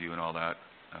comprehensive review and all that.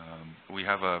 We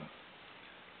have a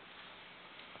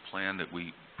plan that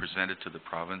we presented to the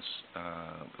province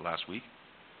last week,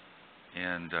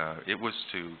 and it was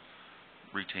to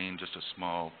retain just a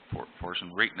small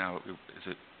portion. Right now, is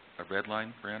it a red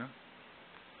line, Brianna?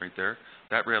 Right there?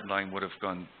 That red line would have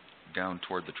gone down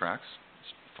toward the tracks.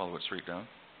 Follow it straight down.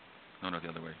 No, the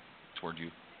other way. Toward you.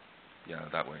 Yeah,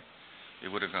 that way. It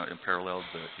would have gone paralleled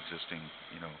the existing,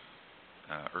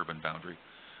 urban boundary.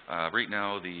 Right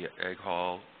now, the Ag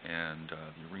Hall and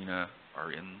the arena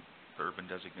are in the urban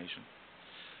designation.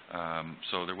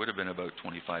 So there would have been about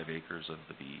 25 acres of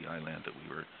the BEI land that we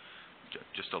were,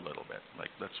 just a little bit,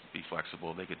 like, let's be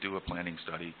flexible. They could do a planning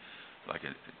study, like,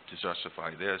 to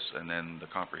justify this, and then the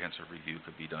comprehensive review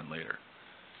could be done later.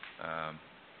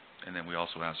 And then we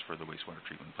also asked for the wastewater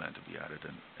treatment plant to be added,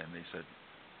 and they said,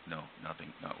 no,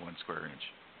 nothing, not 1 square inch.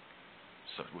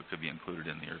 So it could be included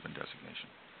in the urban designation.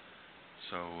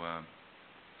 So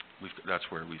that's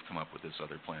where we've come up with this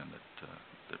other plan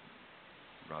that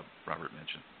Robert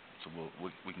mentioned. So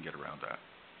we can get around that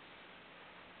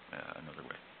another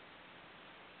way.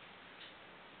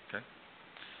 Okay.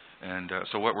 And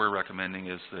so what we're recommending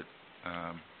is that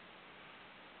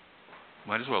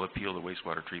might as well appeal the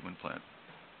wastewater treatment plant.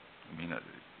 I mean,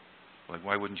 like,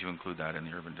 why wouldn't you include that in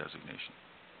the urban designation?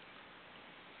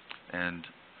 And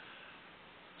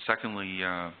secondly,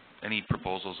 any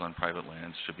proposals on private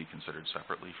lands should be considered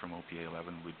separately from OPA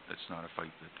 11. It's not a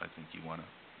fight that I think you want to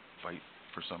fight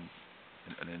for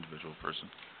an individual person.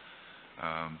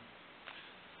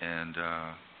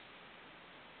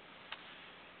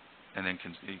 And then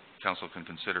council can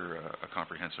consider a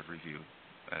comprehensive review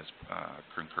as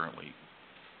concurrently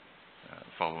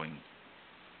following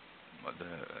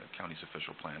the county's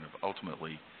official plan.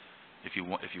 Ultimately, if you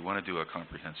want to do a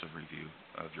comprehensive review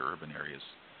of your urban areas,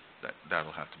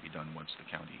 that'll have to be done once the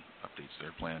county updates their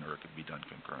plan, or it could be done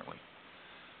concurrently.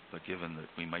 But given that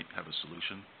we might have a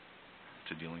solution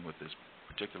to dealing with this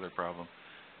particular problem,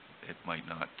 it might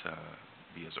not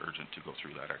be as urgent to go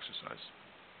through that exercise.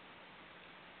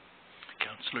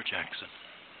 Councillor Jackson.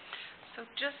 So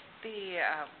just the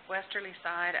westerly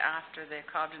side after the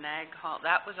Cobden Ag Hall,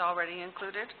 that was already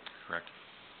included? Correct.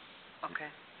 Okay.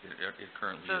 It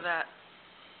currently So is.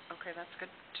 Okay, that's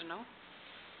good to know.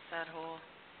 That whole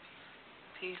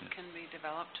piece can be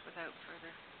developed without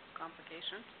further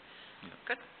complications. Yeah.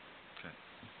 Good. Okay.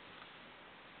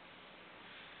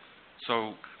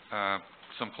 So,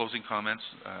 some closing comments.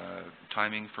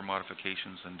 Timing for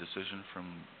modifications and decision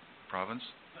from province.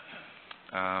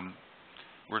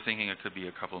 We're thinking it could be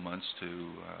a couple of months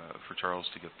for Charles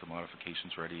to get the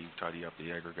modifications ready, tidy up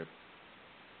the aggregate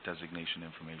designation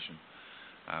information,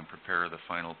 prepare the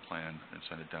final plan, and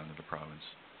send it down to the province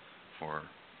for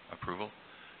approval.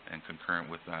 And concurrent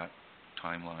with that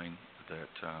timeline,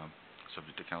 that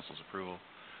subject to council's approval,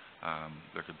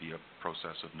 there could be a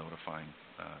process of notifying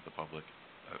the public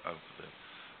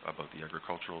about the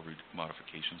agricultural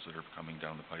modifications that are coming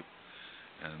down the pipe,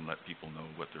 and let people know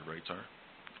what their rights are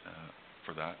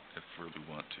for that, if we really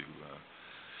want to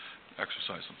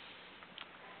exercise them.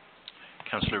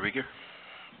 Councillor Rieger.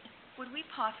 Would we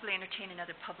possibly entertain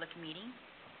another public meeting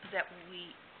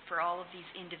for all of these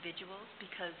individuals,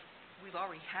 because we've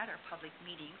already had our public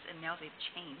meetings and now they've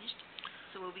changed,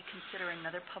 so will we consider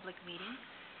another public meeting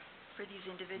for these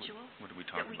individuals? What are we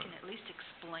talking about? That we can at least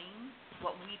explain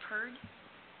what we've heard?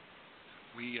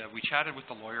 We chatted with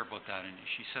the lawyer about that, and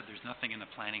she said there's nothing in the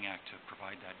Planning Act to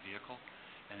provide that vehicle,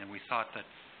 and then we thought that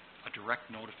a direct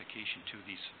notification to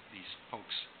these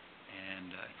folks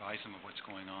and advise them of what's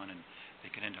going on, and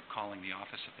they could end up calling the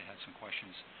office if they had some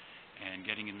questions, and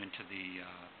getting them into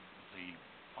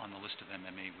on the list of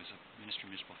MMA Ministry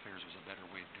of Municipal Affairs was a better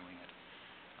way of doing it,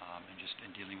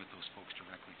 and dealing with those folks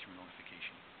directly through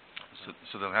notification.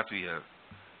 So there'll have to be a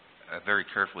very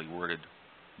carefully worded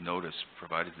notice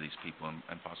provided to these people,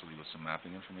 and possibly with some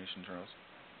mapping information, Charles,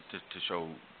 to show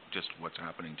just what's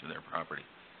happening to their property,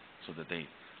 so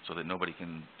that nobody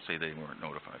can say they weren't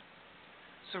notified.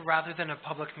 So rather than a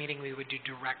public meeting, we would do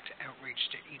direct outreach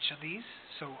to each of these.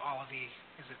 So all of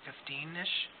is it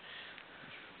 15-ish?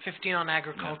 15 on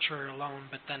agriculture alone,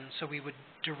 but then, so we would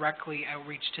directly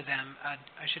outreach to them. I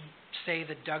should say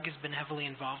that Doug has been heavily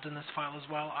involved in this file as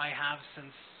well. I have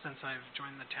since I've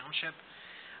joined the township.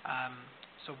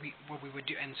 So what we would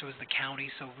do, and so is the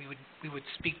county, so we would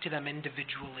speak to them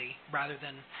individually rather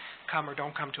than come or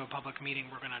don't come to a public meeting.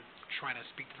 We're going to try to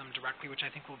speak to them directly, which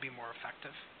I think will be more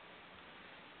effective.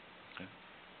 Okay.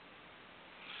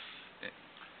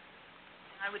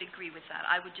 I would agree with that.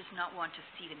 I would just not want to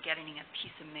see them getting a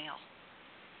piece of mail,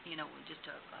 just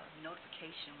a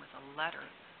notification with a letter.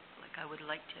 Like, I would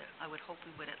hope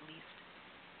we would at least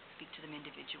speak to them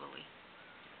individually.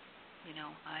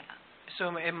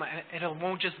 So it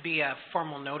won't just be a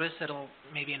formal notice. It'll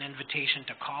maybe an invitation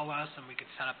to call us, and we could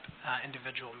set up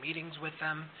individual meetings with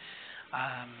them.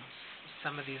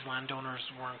 Some of these landowners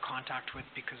we're in contact with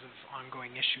because of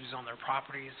ongoing issues on their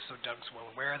properties, so Doug's well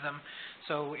aware of them.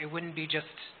 So it wouldn't be just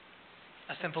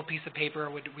a simple piece of paper.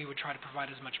 We would try to provide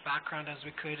as much background as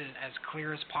we could, and as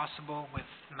clear as possible with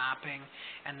mapping,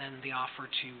 and then the offer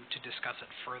to discuss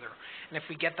it further. And if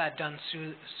we get that done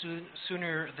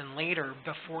sooner than later,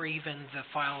 before even the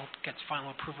file gets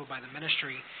final approval by the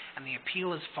ministry and the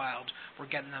appeal is filed, we're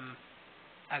getting them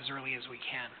as early as we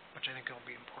can, which I think will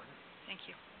be important. Thank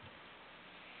you.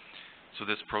 So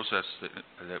this process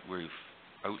that we've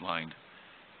outlined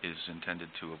is intended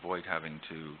to avoid having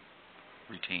to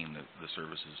retain the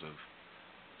services of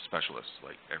specialists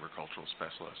like agricultural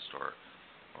specialists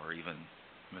or even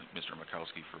Mr.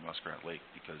 Mikowski for Muskrat Lake,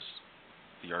 because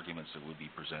the arguments that we'll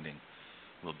be presenting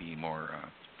will be more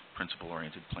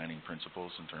principle-oriented planning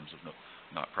principles in terms of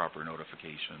not proper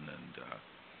notification, and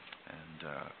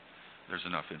there's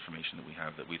enough information that we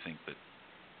have that we think that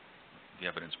the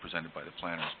evidence presented by the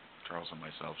planners, Charles and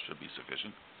myself, should be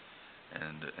sufficient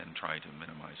and try to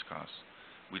minimize costs.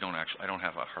 I don't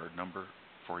have a hard number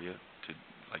for you to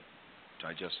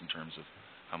digest in terms of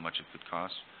how much it could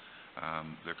cost.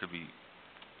 There could be,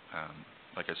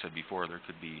 like I said before, there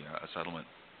could be a settlement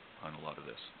on a lot of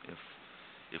this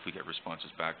if we get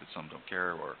responses back that some don't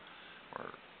care or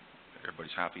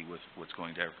everybody's happy with what's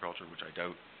going to agriculture, which I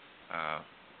doubt.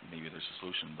 Maybe there's a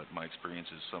solution, but my experience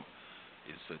is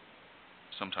that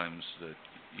sometimes that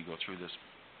you go through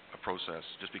a process,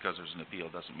 just because there's an appeal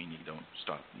doesn't mean you don't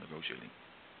stop negotiating.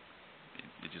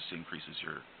 It just increases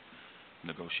your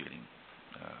negotiating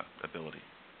ability.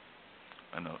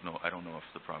 I don't know if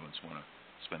the province want to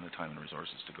spend the time and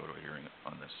resources to go to a hearing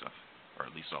on this stuff, or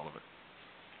at least all of it.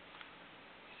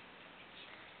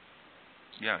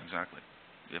 Yeah, exactly.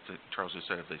 Charles just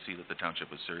said if they see that the township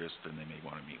is serious, then they may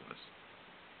want to meet with us.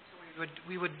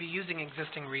 We would be using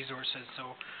existing resources,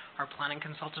 so our planning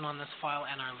consultant on this file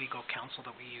and our legal counsel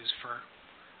that we use for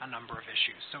a number of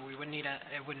issues. So we would need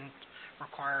it wouldn't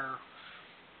require,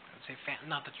 I would say,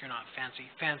 not that you're not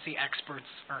fancy experts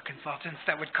or consultants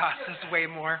that would cost us way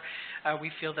more.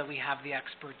 We feel that we have the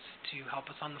experts to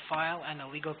help us on the file, and a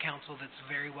legal counsel that's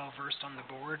very well versed on the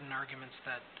board and arguments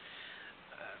that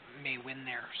may win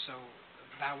there. So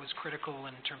that was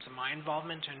critical in terms of my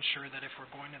involvement to ensure that if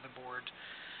we're going to the board,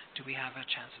 do we have a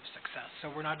chance of success?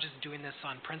 So we're not just doing this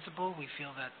on principle. We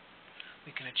feel that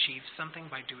we can achieve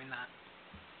something by doing that.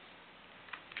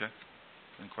 Okay.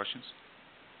 Any questions?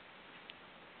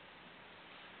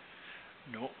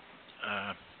 No.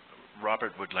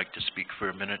 Robert would like to speak for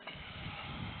a minute.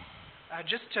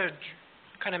 Just to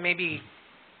kind of maybe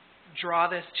draw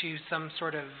this to some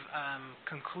sort of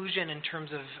conclusion in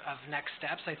terms of next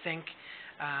steps, I think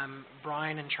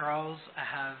Brian and Charles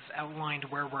have outlined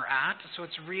where we're at. So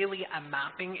it's really a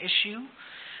mapping issue.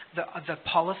 The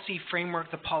policy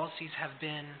framework, the policies have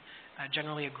been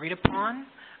generally agreed upon.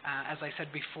 As I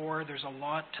said before, there's a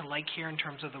lot to like here in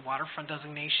terms of the waterfront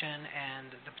designation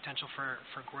and the potential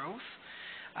for growth.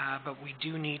 But we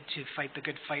do need to fight the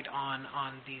good fight on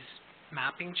these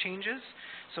mapping changes.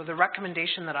 So the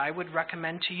recommendation that I would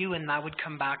recommend to you, and that would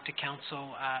come back to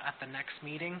council at the next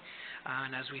meeting,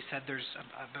 and as we said, there's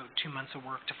about 2 months of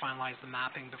work to finalize the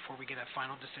mapping before we get a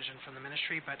final decision from the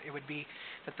ministry, but it would be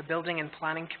that the Building and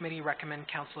Planning Committee recommend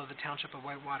Council of the Township of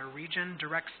Whitewater Region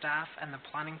direct staff and the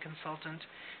planning consultant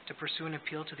to pursue an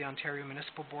appeal to the Ontario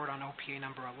Municipal Board on OPA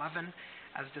number 11,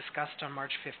 as discussed on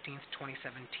March 15th,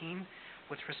 2017,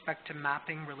 with respect to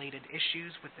mapping-related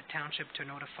issues with the township to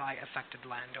notify affected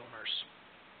landowners.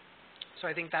 So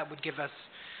I think that would give us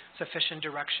sufficient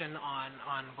direction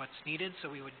on what's needed. So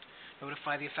we would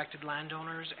notify the affected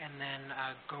landowners and then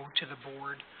go to the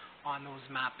board on those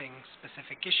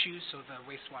mapping-specific issues. So the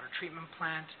wastewater treatment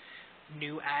plant,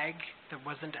 new ag that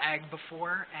wasn't ag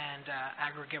before, and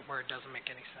aggregate where it doesn't make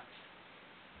any sense.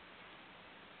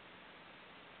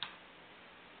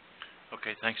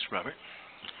 Okay, thanks, Robert.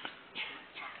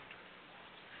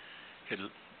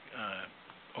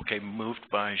 Okay, moved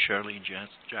by Charlene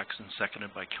Jackson,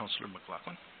 seconded by Councillor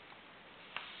McLaughlin.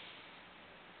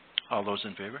 All those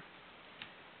in favor?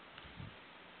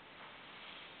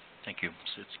 Thank you.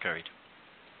 It's carried.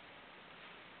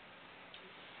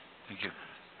 Thank you.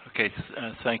 Okay,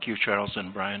 thank you, Charles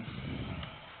and Brian.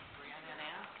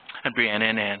 And Brianne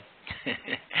and Ann.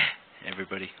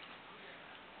 Everybody.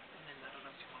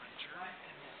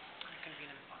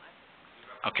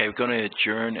 Okay, we're going to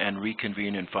adjourn and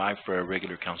reconvene in 5 for our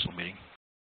regular council meeting.